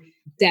Don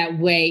that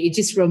way. It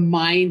just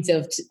reminds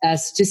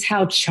us just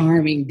how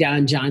charming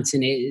Don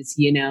Johnson is,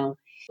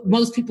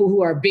 Most people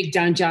who are big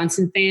Don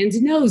Johnson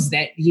fans knows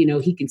that,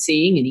 he can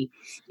sing and he,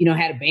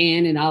 had a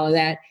band and all of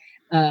that.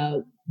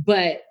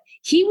 But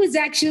he was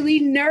actually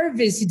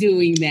nervous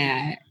doing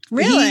that.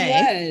 Really?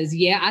 He was.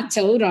 Yeah, I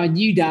told on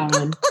you,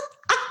 Don.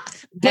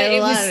 But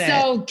it was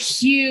so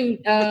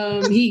cute.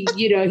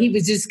 He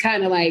was just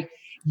kind of like,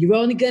 you're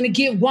only going to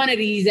get one of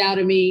these out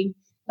of me.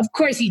 Of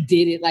course, he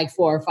did it like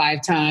 4 or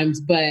 5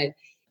 times, but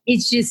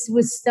it just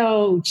was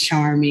so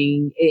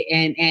charming.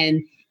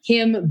 And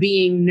him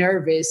being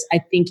nervous, I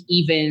think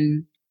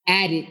even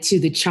added to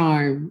the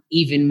charm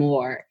even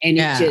more. And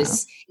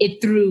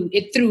it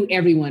threw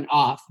everyone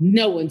off.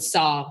 No one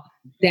saw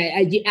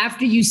that.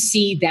 After you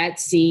see that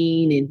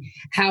scene and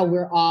how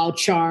we're all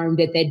charmed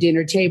at that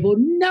dinner table,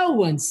 no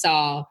one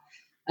saw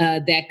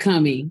that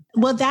coming.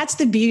 Well, that's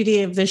the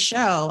beauty of the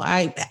show.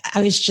 I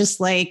was just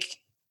like,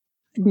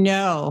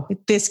 no,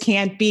 this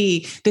can't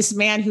be. This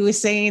man who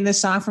was singing the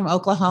song from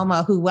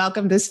Oklahoma, who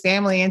welcomed this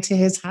family into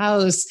his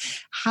house,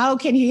 how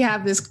can he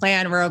have this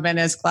Klan robe in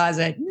his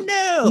closet?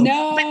 No.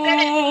 But then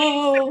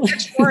it's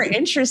much more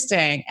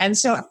interesting. And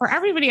so for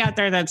everybody out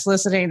there that's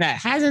listening that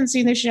hasn't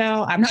seen the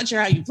show, I'm not sure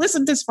how you've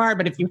listened this far,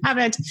 but if you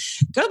haven't,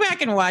 go back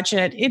and watch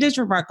it. It is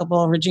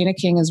remarkable. Regina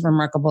King is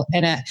remarkable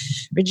in it.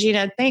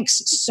 Regina,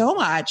 thanks so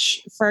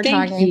much for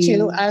talking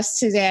to us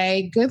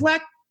today. Good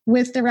luck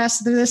with the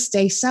rest of this.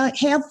 Stay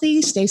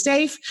healthy, stay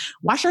safe,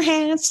 wash your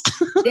hands.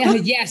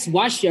 Yes,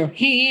 wash your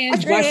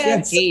hands.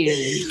 Wash your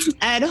hands.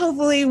 And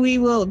hopefully we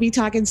will be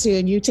talking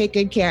soon. You take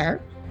good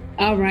care.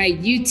 All right.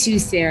 You too,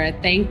 Sarah.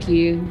 Thank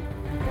you.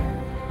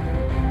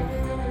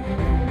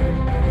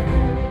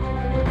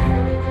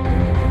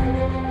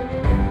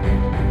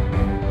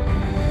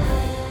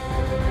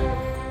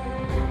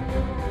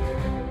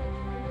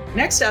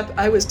 Next up,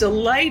 I was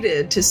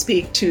delighted to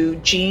speak to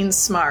Jean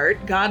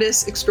Smart,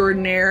 goddess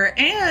extraordinaire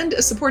and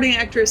a supporting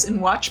actress in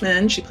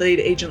Watchmen. She played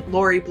Agent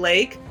Lori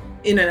Blake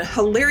in a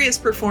hilarious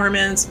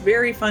performance,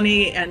 very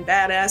funny and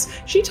badass.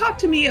 She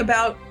talked to me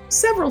about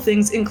several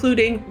things,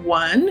 including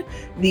 1,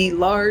 the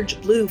large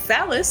blue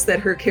phallus that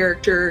her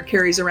character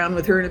carries around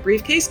with her in a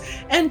briefcase,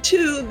 and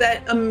 2,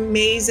 that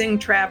amazing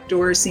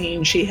trapdoor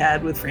scene she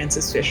had with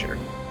Frances Fisher.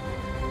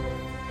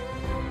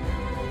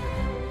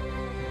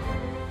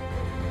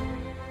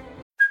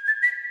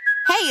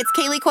 Hey, it's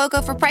Kaylee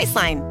Cuoco for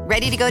Priceline.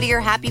 Ready to go to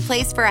your happy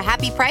place for a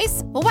happy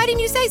price? Well, why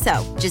didn't you say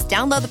so? Just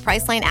download the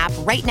Priceline app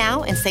right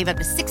now and save up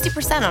to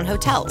 60% on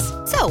hotels.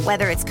 So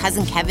whether it's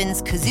Cousin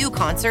Kevin's Kazoo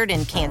Concert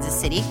in Kansas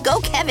City,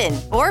 go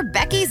Kevin, or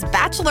Becky's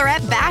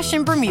Bachelorette Bash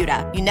in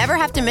Bermuda, you never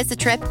have to miss a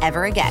trip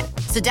ever again.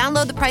 So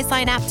download the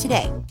Priceline app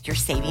today. Your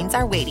savings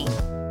are waiting.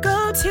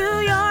 Go to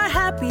your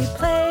happy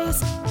place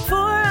for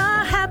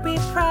a happy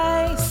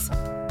price.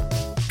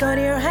 Go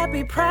to your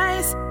happy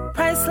price,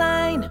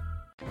 Priceline.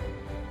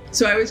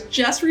 So I was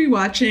just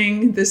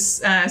rewatching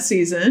this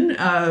season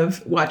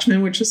of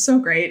Watchmen, which was so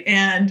great.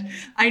 And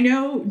I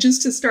know,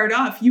 just to start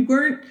off, you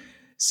weren't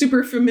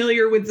super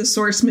familiar with the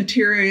source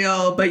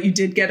material, but you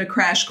did get a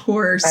crash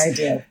course. I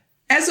did.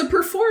 As a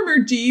performer,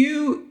 do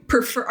you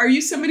prefer, are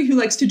you somebody who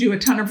likes to do a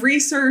ton of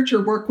research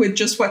or work with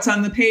just what's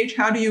on the page?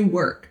 How do you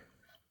work?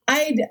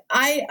 I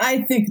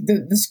think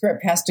the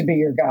script has to be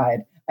your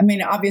guide. I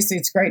mean, obviously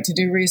it's great to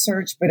do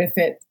research, but if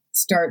it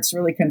starts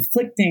really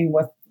conflicting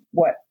with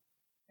what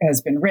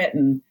has been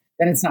written,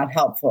 then it's not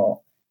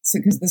helpful. So,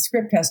 because the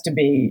script has to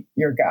be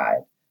your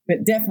guide,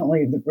 but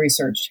definitely the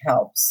research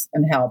helps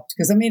and helped.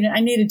 Because I mean, I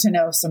needed to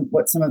know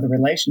what some of the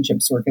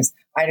relationships were because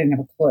I didn't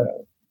have a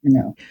clue, you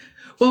know.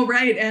 Well,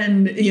 right.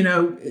 And, you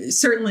know,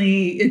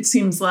 certainly it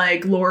seems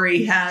like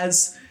Lori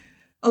has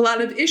a lot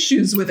of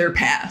issues with her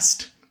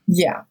past.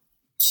 Yeah,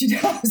 she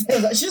does.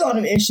 She's a lot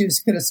of issues.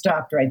 Could have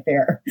stopped right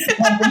there.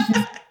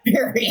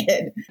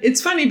 Period.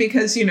 It's funny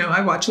because, you know,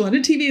 I watch a lot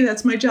of TV.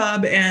 That's my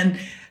job. And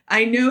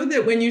I know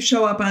that when you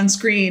show up on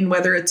screen,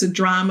 whether it's a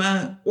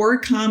drama or a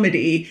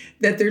comedy,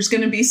 that there's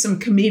going to be some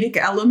comedic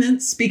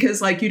elements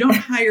because, like, you don't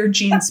hire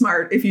Jean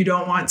Smart if you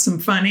don't want some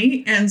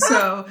funny. And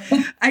so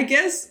I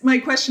guess my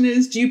question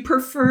is, do you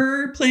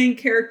prefer playing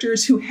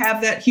characters who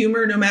have that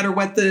humor no matter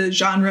what the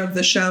genre of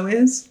the show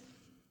is?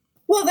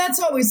 Well, that's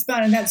always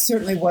fun. And that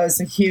certainly was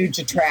a huge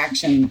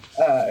attraction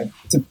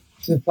to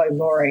play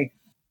Lori.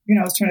 You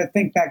know, I was trying to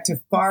think back to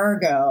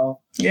Fargo.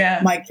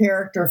 Yeah. My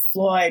character,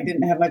 Floyd,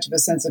 didn't have much of a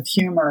sense of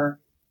humor.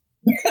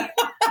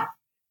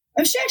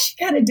 She actually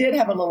kind of did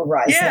have a little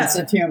wry sense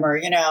of humor,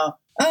 you know.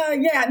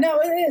 Yeah, no,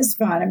 it is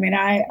fun. I mean,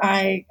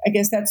 I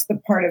guess that's the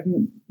part of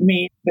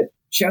me that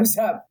shows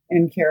up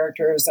in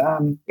characters.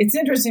 It's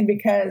interesting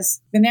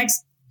because the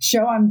next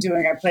show I'm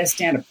doing, I play a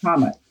stand-up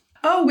comic.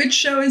 Oh, which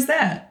show is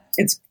that?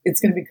 It's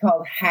going to be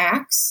called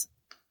Hacks.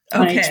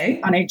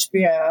 Okay. On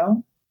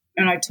HBO.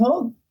 And I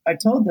told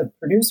the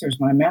producers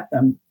when I met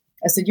them,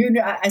 I said, you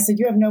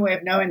have no way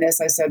of knowing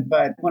this. I said,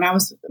 but when I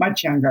was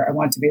much younger, I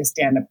wanted to be a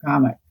stand-up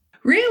comic.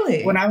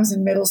 Really? When I was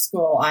in middle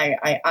school,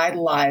 I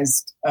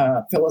idolized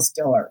Phyllis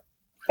Diller.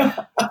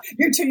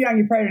 You're too young.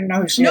 You probably don't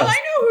know who she is. No, I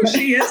know who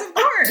she is, of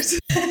course.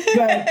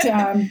 But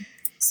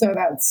so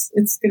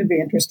it's going to be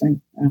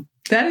interesting. Yeah.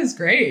 That is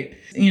great.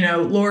 You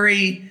know,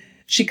 Lori,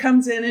 she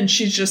comes in and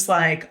she's just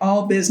like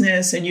all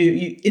business and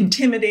you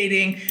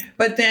intimidating.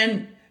 But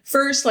then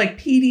first, like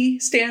Petey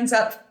stands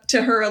up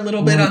to her a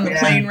little bit on the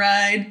plane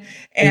ride.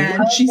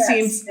 And she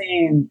seems,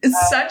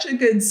 it's such a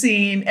good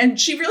scene. And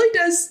she really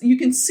does, you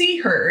can see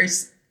her,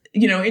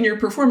 you know, in your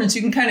performance,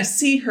 you can kind of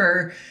see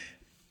her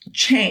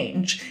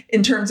change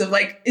in terms of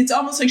like, it's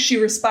almost like she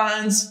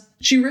responds,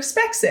 she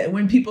respects it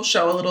when people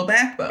show a little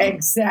backbone.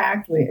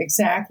 Exactly.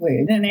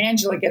 And then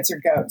Angela gets her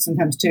goat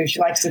sometimes too. She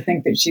likes to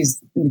think that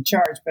she's in the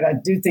charge, but I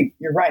do think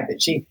you're right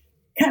that she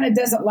kind of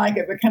doesn't like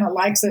it, but kind of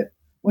likes it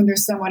when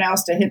there's someone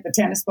else to hit the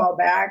tennis ball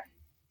back.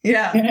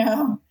 Yeah. You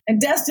know,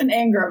 and Destin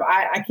Ingram,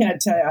 I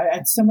can't tell you, I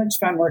had so much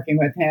fun working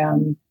with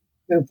him,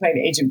 who played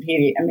Agent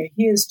Petey. I mean,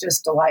 he is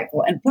just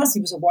delightful. And plus, he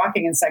was a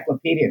walking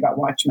encyclopedia about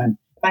Watchmen.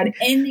 If I had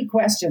any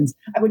questions,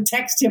 I would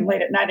text him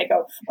late at night and go,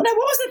 well, now,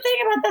 what was the thing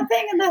about the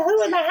thing and the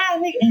who and the how?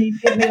 And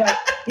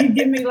he'd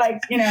give me like,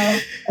 you know,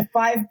 a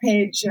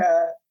 5-page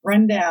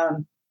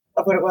rundown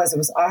of what it was. It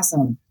was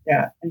awesome.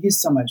 Yeah. And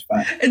he's so much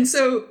fun. And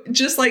so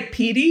just like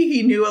Petey,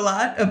 he knew a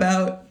lot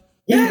about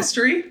the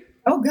history.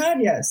 Oh,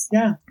 God, yes.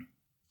 Yeah.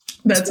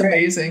 That's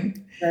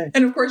amazing. Right.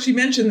 And of course, you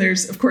mentioned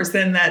there's, of course,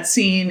 then that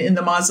scene in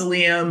the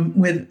mausoleum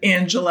with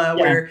Angela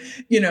where,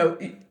 you know,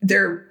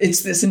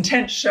 it's this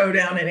intense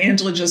showdown and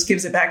Angela just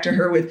gives it back to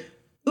her with,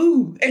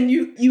 ooh. And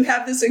you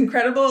have this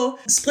incredible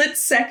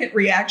split-second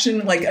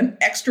reaction, like an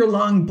extra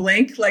long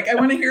blink. Like, I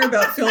want to hear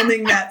about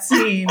filming that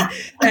scene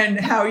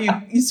and how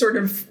you sort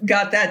of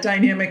got that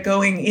dynamic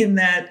going in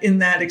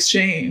that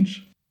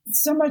exchange.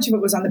 So much of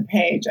it was on the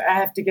page. I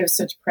have to give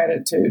such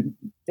credit to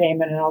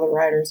Damon and all the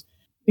writers,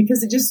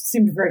 because it just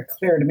seemed very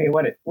clear to me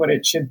what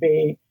it should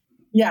be.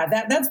 Yeah,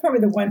 that's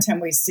probably the one time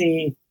we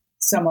see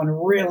someone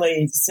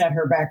really set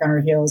her back on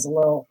her heels a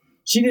little.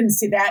 She didn't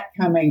see that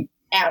coming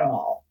at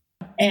all.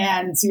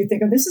 And so you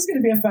think, oh, this is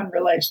going to be a fun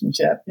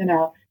relationship. You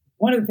know,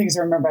 one of the things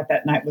I remember about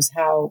that night was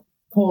how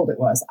cold it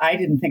was. I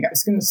didn't think I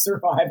was going to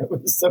survive. It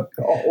was so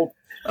cold.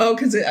 Oh,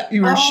 because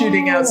you were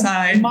shooting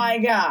outside. My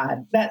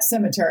God, that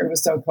cemetery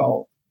was so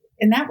cold.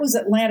 And that was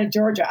Atlanta,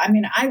 Georgia. I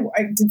mean, I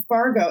did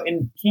Fargo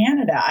in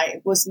Canada.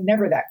 It was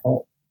never that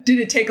cold. Did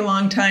it take a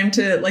long time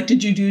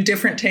did you do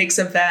different takes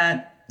of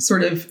that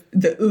sort of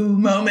the ooh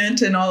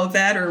moment and all of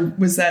that? Or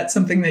was that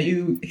something that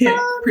you hit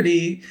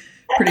pretty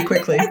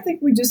quickly? I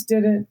think we just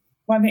did it.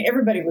 Well, I mean,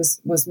 everybody was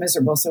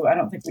miserable, so I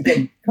don't think we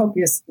did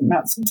copious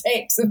amounts of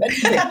takes of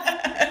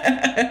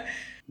anything.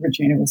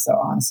 Regina was so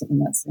awesome in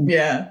that scene.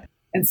 Yeah.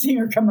 And seeing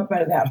her come up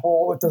out of that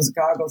hole with those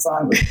goggles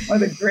on was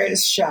one of the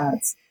greatest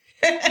shots.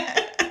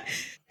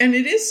 And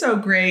it is so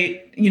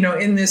great, you know,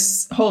 in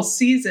this whole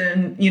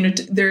season, you know,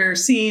 there are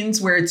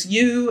scenes where it's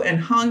you and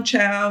Hong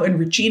Chow and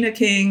Regina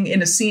King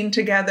in a scene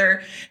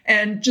together.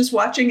 And just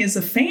watching as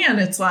a fan,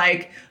 it's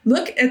like,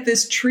 look at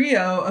this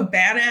trio of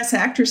badass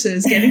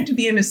actresses getting to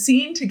be in a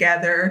scene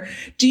together.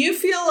 Do you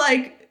feel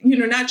like, you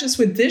know, not just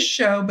with this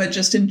show, but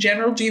just in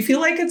general, do you feel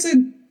like it's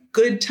a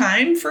good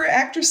time for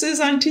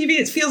actresses on TV?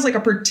 It feels like a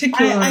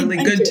particularly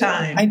good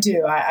time. I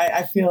do.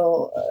 I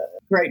feel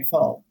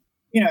grateful.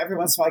 You know, every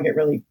once in a while I get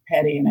really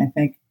petty and I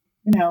think,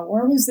 you know,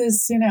 where was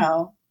this, you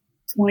know,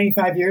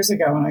 25 years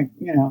ago when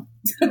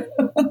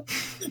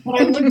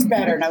when I looked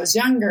better and I was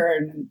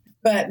younger.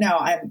 But no,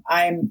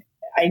 I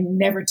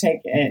never take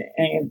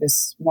any of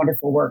this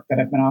wonderful work that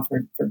I've been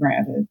offered for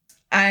granted.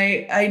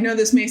 I know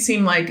this may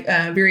seem like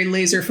very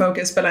laser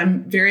focused, but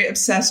I'm very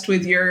obsessed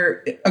with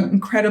your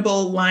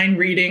incredible line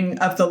reading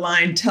of the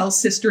line, "Tell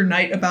Sister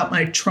Night about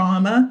my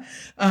trauma."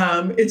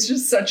 It's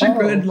just such a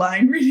good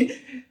line reading.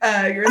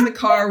 You're in the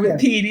car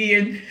with PD,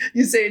 and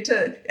you say it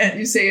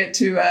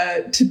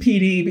to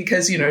PD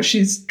because, you know,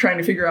 she's trying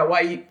to figure out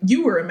why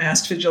you were a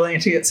masked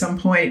vigilante at some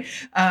point.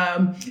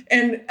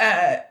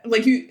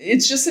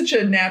 It's just such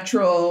a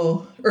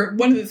natural, or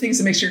one of the things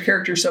that makes your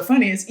character so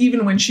funny is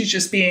even when she's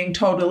just being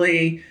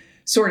totally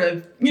sort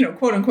of, you know,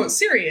 quote unquote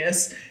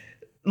serious,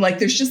 like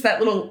there's just that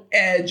little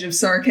edge of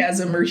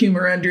sarcasm or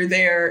humor under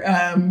there.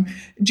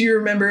 Do you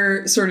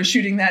remember sort of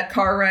shooting that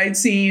car ride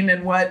scene,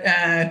 and what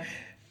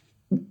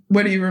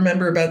do you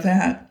remember about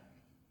that?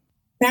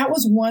 That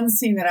was one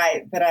scene that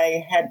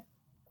I had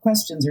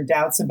questions or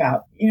doubts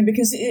about, you know,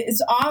 because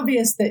it's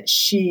obvious that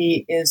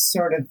she is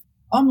sort of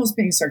almost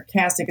being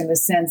sarcastic in the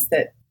sense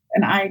that,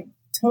 and I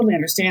totally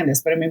understand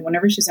this, but I mean,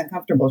 whenever she's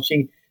uncomfortable,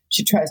 she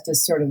tries to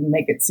sort of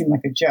make it seem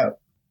like a joke,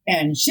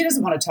 and she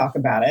doesn't want to talk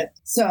about it.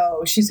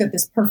 So she's got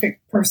this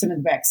perfect person in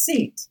the back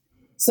seat.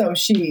 So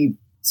she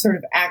sort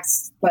of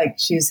acts like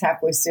she's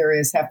halfway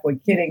serious, halfway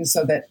kidding,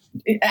 so that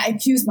I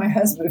accuse my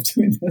husband of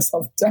doing this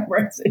all the time.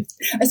 Right?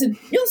 I said,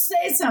 you'll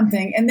say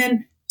something, and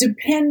then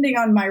depending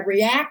on my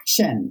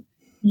reaction,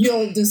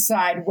 you'll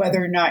decide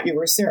whether or not you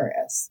were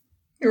serious.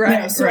 Right. You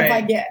know, so if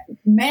I get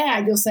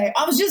mad, you'll say,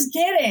 I was just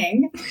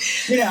kidding,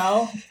 you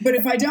know, but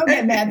if I don't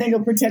get mad, then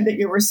you'll pretend that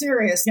you were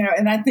serious, you know,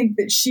 and I think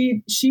that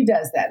she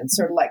does that. It's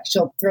sort of like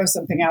she'll throw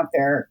something out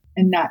there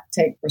and not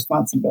take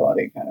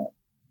responsibility, kind of.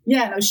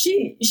 Yeah, no,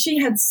 she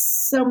had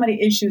so many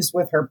issues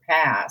with her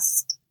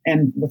past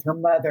and with her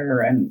mother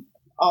and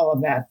all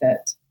of that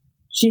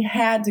she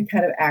had to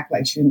kind of act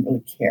like she didn't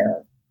really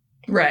care.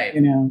 Right.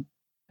 You know?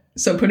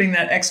 So putting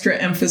that extra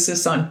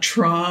emphasis on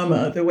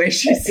trauma, the way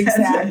she says it.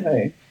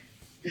 Exactly.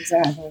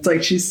 It's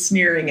like she's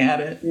sneering at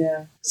it.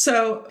 Yeah.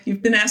 So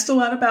you've been asked a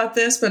lot about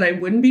this, but I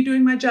wouldn't be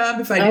doing my job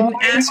if I didn't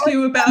ask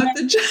you about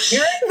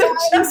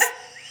the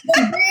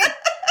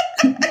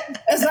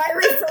as I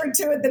refer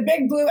to it, the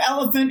big blue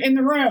elephant in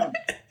the room.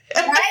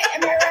 Right?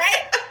 Am I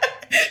right?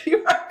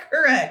 You are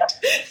correct.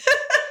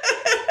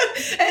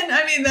 And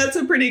I mean, that's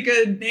a pretty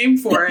good name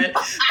for it.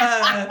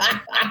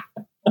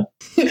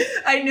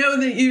 I know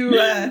that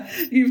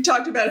you've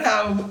talked about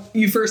how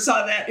you first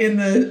saw that in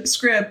the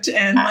script,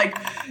 and like,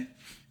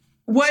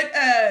 what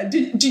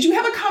did you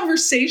have a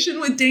conversation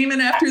with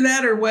Damon after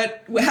that, or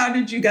what? How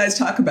did you guys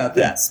talk about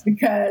that? Yes,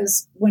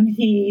 because when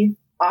he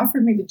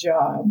offered me the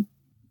job,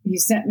 he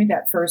sent me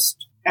that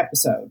first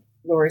episode,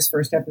 Laurie's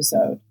first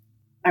episode.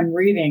 I'm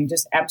reading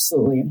just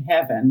absolutely in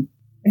heaven.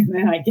 And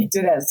then I get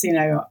to that scene.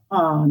 I go,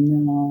 oh,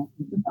 no.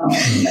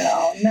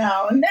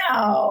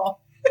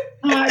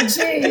 Oh,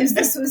 geez,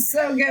 this was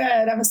so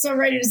good. I was so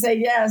ready to say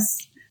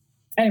yes.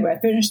 Anyway, I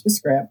finished the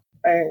script.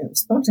 I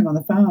spoke to him on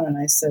the phone and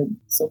I said,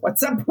 so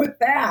what's up with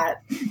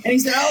that? And he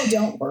said, oh,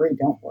 don't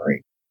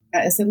worry.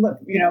 I said, look,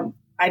 you know,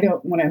 I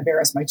don't want to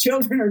embarrass my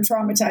children or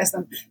traumatize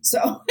them.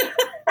 So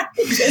I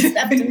just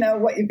have to know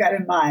what you've got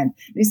in mind.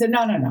 And he said, no.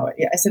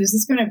 I said, is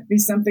this going to be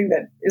something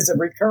that is a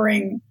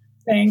recurring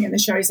thing in the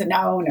show? He said,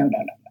 no.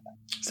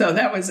 So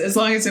that was, as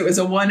long as it was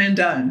a one and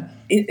done.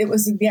 It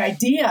was the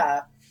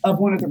idea of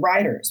one of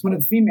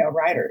the female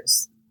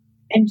writers.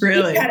 And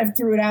really? She kind of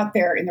threw it out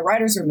there in the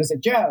writer's room as a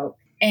joke.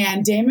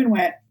 And Damon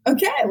went,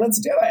 okay, let's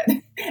do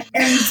it.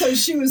 And so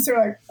she was sort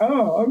of like,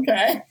 oh,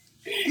 okay.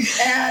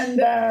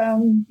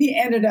 And he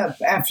ended up,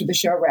 after the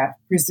show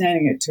wrapped,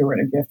 presenting it to her in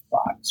a gift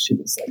box. She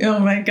was like, oh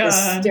my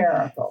God.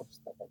 Hysterical.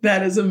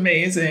 That is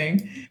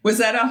amazing. Was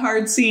that a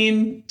hard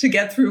scene to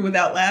get through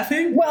without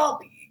laughing? Well,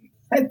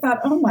 I thought,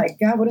 oh my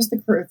God, what is the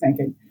crew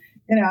thinking?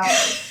 You know,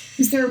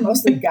 because they're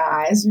mostly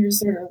guys. And you're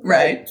sort of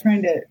right.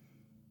 Trying to,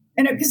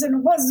 and because it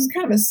was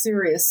kind of a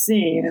serious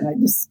scene.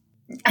 And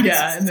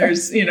and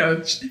there's, you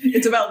know,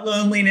 it's about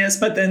loneliness,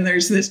 but then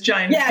there's this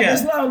giant. Yeah,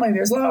 there's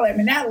lonely. I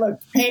mean, that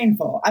looked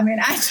painful. I mean,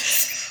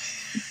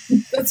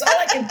 that's all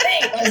I can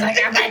think. I was like,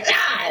 oh my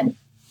God,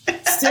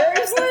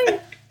 seriously?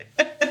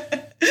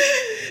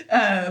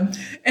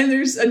 And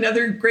there's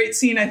another great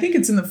scene. I think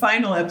it's in the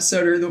final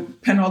episode or the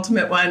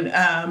penultimate one.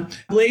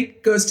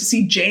 Blake goes to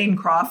see Jane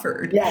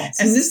Crawford. Yes.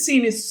 And this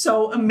scene is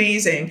so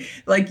amazing.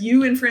 Like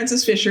you and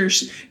Frances Fisher,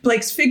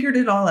 Blake's figured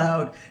it all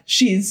out.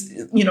 She's,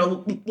 you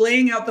know,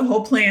 laying out the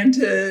whole plan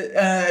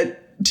to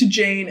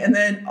Jane. And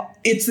then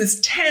it's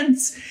this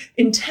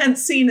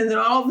intense scene. And then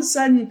all of a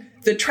sudden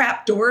the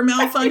trap door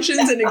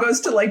malfunctions and it goes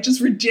to like just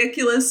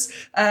ridiculous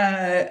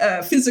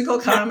physical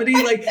comedy.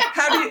 Like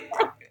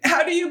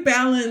how do you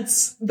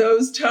balance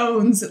those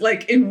tones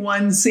like in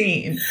one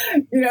scene?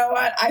 You know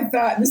what? I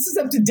thought this is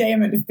up to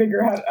Damon to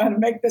figure out how to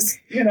make this,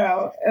 you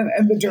know,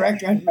 and the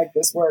director had to make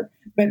this work.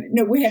 But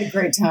no, we had a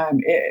great time.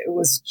 It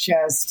was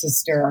just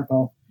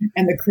hysterical.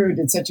 And the crew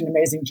did such an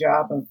amazing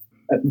job of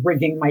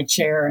rigging my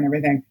chair and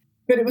everything.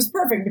 But it was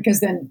perfect because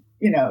then,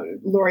 you know,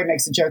 Laurie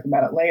makes a joke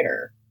about it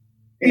later.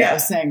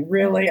 saying,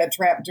 really, a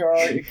trap drawer?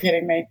 Are you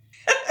kidding me?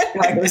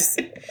 Like it was,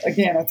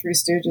 again, a Three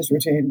Stooges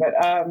routine. But,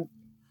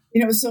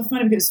 it was so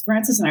funny because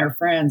Frances and I are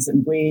friends,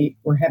 and we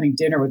were having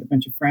dinner with a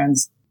bunch of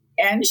friends,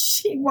 and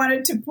she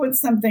wanted to put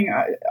something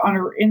on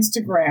her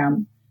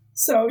Instagram.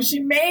 So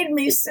she made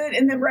me sit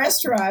in the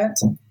restaurant,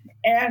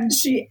 and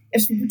she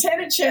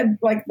pretended she had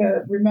like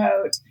the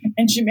remote,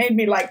 and she made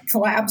me like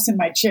collapse in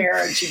my chair,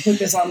 and she put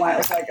this online. I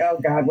was like, oh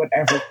God,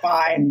 whatever,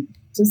 fine.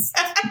 Just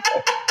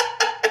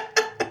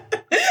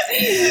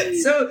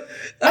so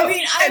I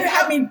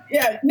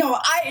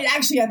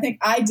think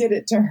I did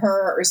it to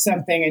her or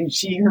something, and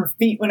her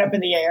feet went up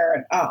in the air,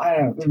 and I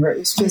don't remember. It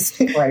was just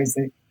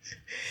crazy.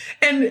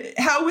 And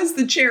how was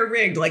the chair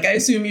rigged? Like, I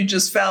assume you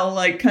just fell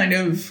like kind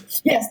of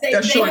yes, they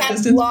had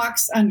distance?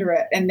 blocks under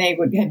it, and they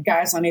had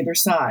guys on either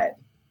side,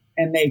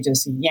 and they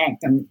just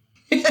yanked them.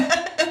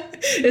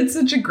 It's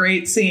such a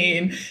great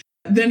scene.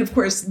 Then, of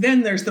course,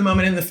 there's the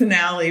moment in the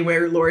finale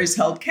where Laurie's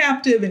held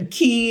captive, and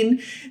Keen,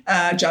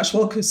 Josh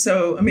Wolk, who's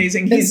so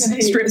amazing, he's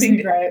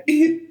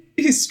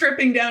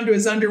stripping down to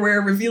his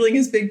underwear, revealing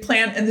his big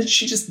plan, and then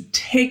she just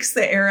takes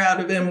the air out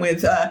of him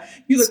with,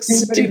 you look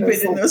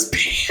stupid in those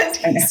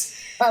panties.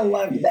 I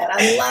loved that.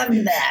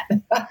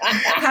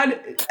 How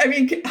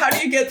do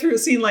you get through a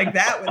scene like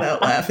that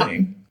without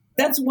laughing?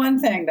 That's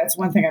one thing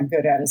I'm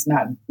good at, is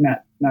not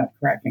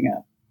cracking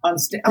up. On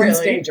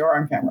stage or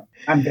on camera.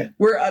 I'm good.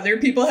 Were other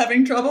people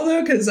having trouble,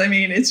 though? Because,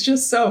 it's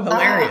just so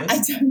hilarious.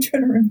 I'm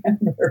trying to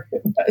remember.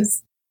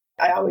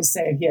 I always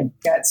say he had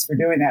guts for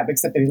doing that,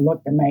 except that he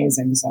looked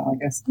amazing. So I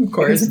guess, of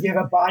course, if you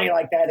have a body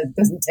like that, it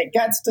doesn't take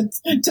guts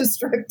to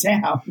strip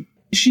down.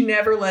 She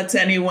never lets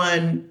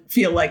anyone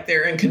feel like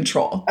they're in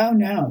control. Oh,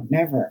 no,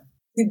 never.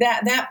 See,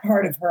 that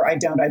part of her I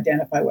don't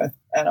identify with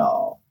at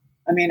all.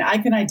 I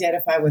can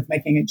identify with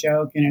making a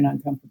joke in an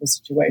uncomfortable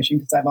situation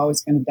because I've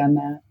always kind of done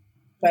that.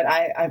 But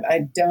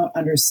I don't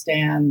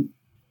understand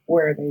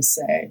where they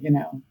say,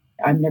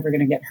 I'm never going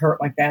to get hurt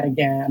like that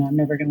again. I'm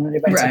never going to let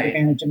anybody take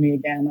advantage of me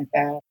again like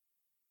that.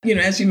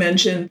 As you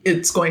mentioned,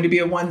 it's going to be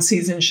a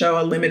 1-season show,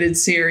 a limited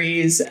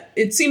series.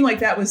 It seemed like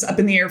that was up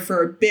in the air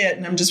for a bit.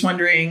 And I'm just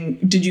wondering,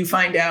 did you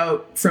find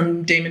out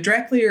from Damon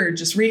directly or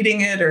just reading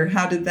it, or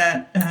how did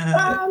that?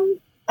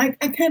 I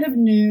kind of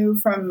knew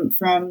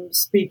from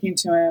speaking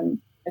to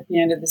him at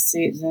the end of the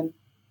season.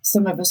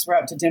 Some of us were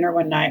out to dinner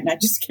one night, and I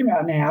just came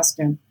out and asked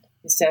him.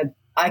 He said,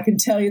 I can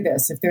tell you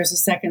this, if there's a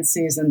second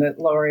season, that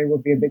Laurie will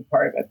be a big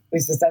part of it. He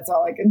says, that's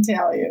all I can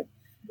tell you.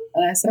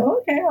 And I said,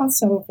 okay, I'll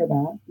settle for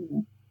that.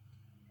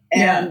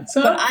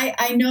 But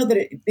I know that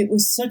it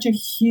was such a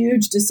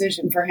huge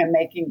decision for him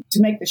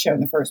to make the show in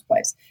the first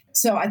place.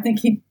 So I think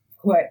he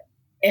put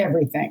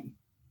everything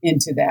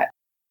into that.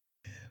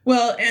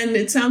 Well, and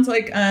it sounds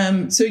like,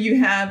 so you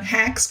have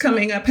Hacks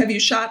coming up. Have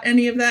you shot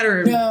any of that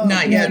or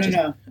not yet?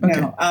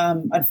 No.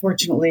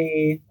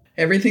 Unfortunately,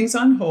 everything's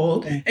on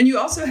hold. Okay. And you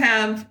also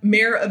have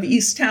Mayor of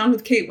Easttown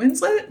with Kate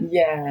Winslet.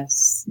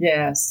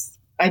 Yes.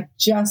 I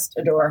just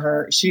adore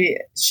her.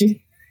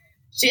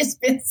 She's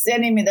been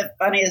sending me the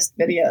funniest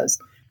videos.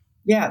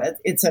 Yeah,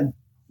 it's a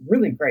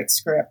really great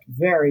script.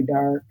 Very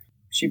dark.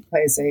 She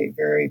plays a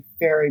very,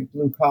 very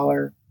blue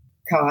collar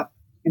cop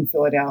in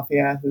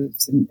Philadelphia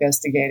who's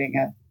investigating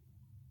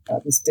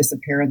this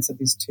disappearance of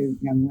these two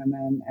young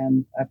women,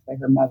 and I play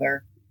her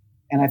mother.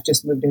 And I've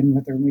just moved in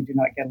with her, and we do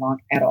not get along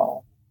at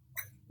all.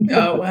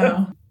 Oh,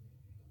 wow.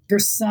 Her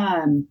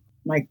son,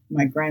 my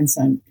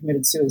grandson,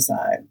 committed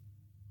suicide.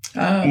 Oh.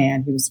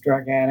 And he was a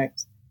drug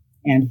addict,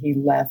 and he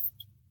left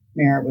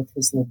Mara with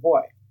his little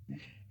boy.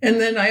 And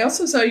then I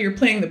also saw you're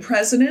playing the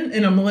president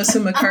in a Melissa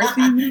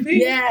McCarthy movie.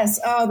 Yes.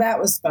 Oh, that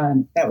was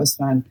fun.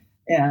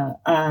 Yeah.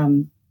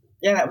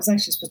 That was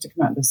actually supposed to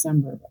come out in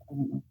December, but I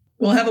don't know.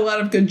 We'll have a lot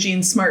of good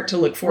Jean Smart to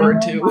look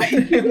forward to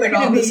when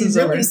all this is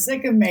over. Really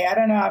sick of me. I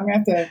don't know. I'm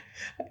going to have to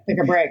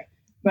take a break.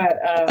 But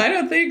I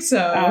don't think so.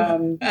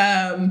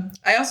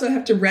 I also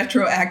have to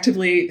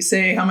retroactively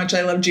say how much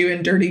I loved you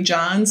in Dirty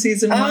John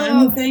season 1.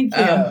 Oh, thank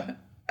you.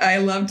 I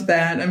loved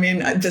that.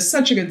 That's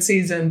such a good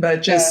season,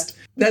 but just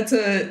that's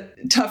a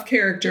tough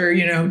character,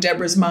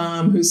 Deborah's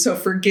mom, who's so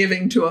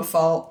forgiving to a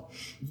fault.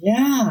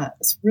 Yeah,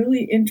 it's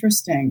really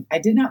interesting. I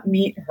did not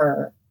meet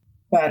her,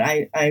 but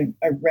I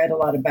read a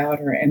lot about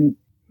her, and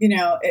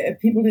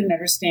people didn't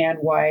understand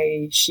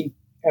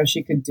how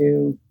she could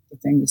do the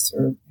things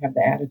or have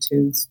the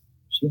attitudes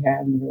she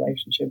had in the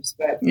relationships.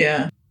 But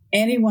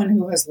anyone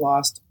who has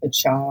lost a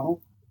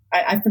child,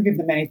 I forgive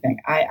them anything.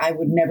 I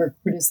would never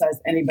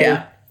criticize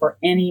anybody for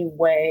any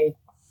way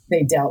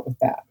they dealt with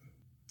that.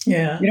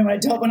 Yeah. When I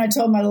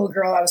told my little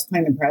girl I was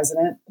playing the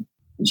president,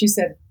 and she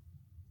said,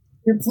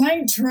 "You're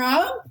playing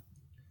Trump?"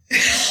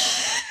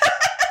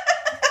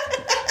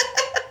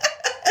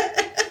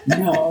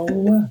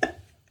 No.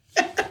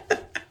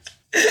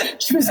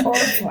 She was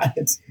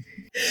horrified.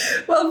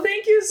 Well,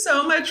 thank you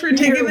so much for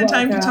taking the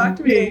time to talk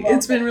to me.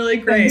 It's been really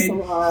great. Thanks a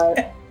lot.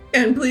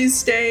 And please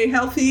stay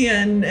healthy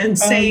and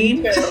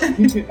sane.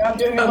 You too. I'm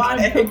doing a lot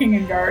of cooking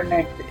and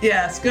gardening.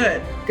 Yes,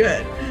 good.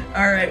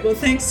 All right. Well,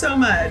 thanks so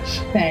much.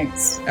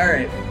 Thanks. All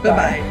right.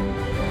 Bye-bye.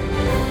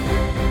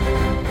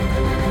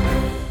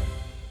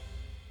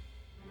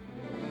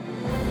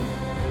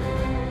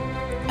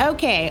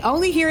 Okay,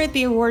 only here at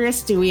the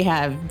Awardist do we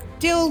have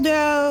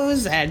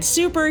dildos and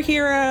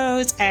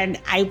superheroes, and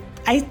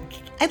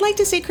I'd like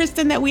to say,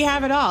 Kristen, that we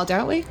have it all,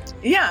 don't we?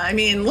 Yeah, I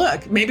mean,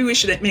 look, maybe we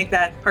should make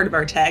that part of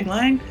our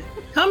tagline.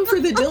 Come for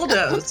the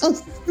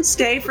dildos,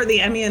 stay for the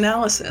Emmy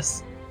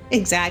analysis.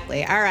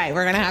 Exactly. All right,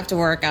 we're going to have to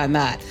work on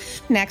that.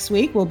 Next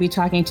week, we'll be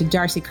talking to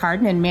Darcy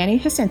Carden and Manny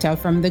Jacinto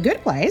from The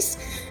Good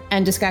Place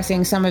and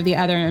discussing some of the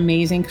other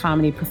amazing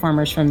comedy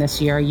performers from this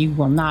year. You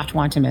will not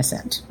want to miss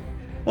it.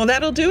 Well,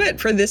 that'll do it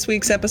for this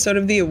week's episode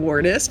of The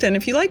Awardist. And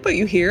if you like what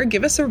you hear,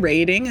 give us a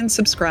rating and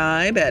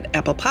subscribe at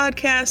Apple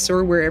Podcasts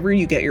or wherever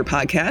you get your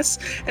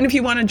podcasts. And if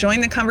you want to join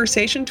the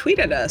conversation, tweet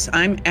at us.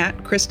 I'm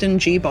at Kristen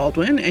G.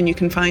 Baldwin, and you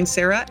can find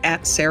Sarah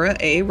at Sarah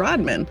A.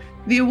 Rodman.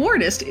 The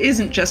Awardist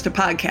isn't just a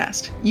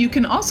podcast. You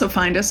can also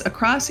find us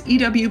across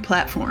EW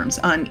platforms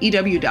on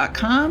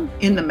EW.com,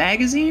 in the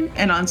magazine,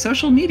 and on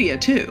social media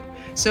too.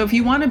 So if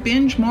you want to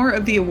binge more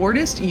of The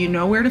Awardist, you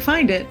know where to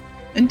find it.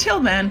 Until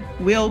then,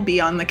 we'll be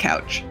on the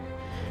couch.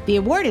 The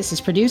Awardist is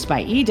produced by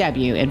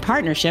EW in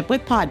partnership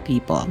with Pod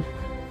People.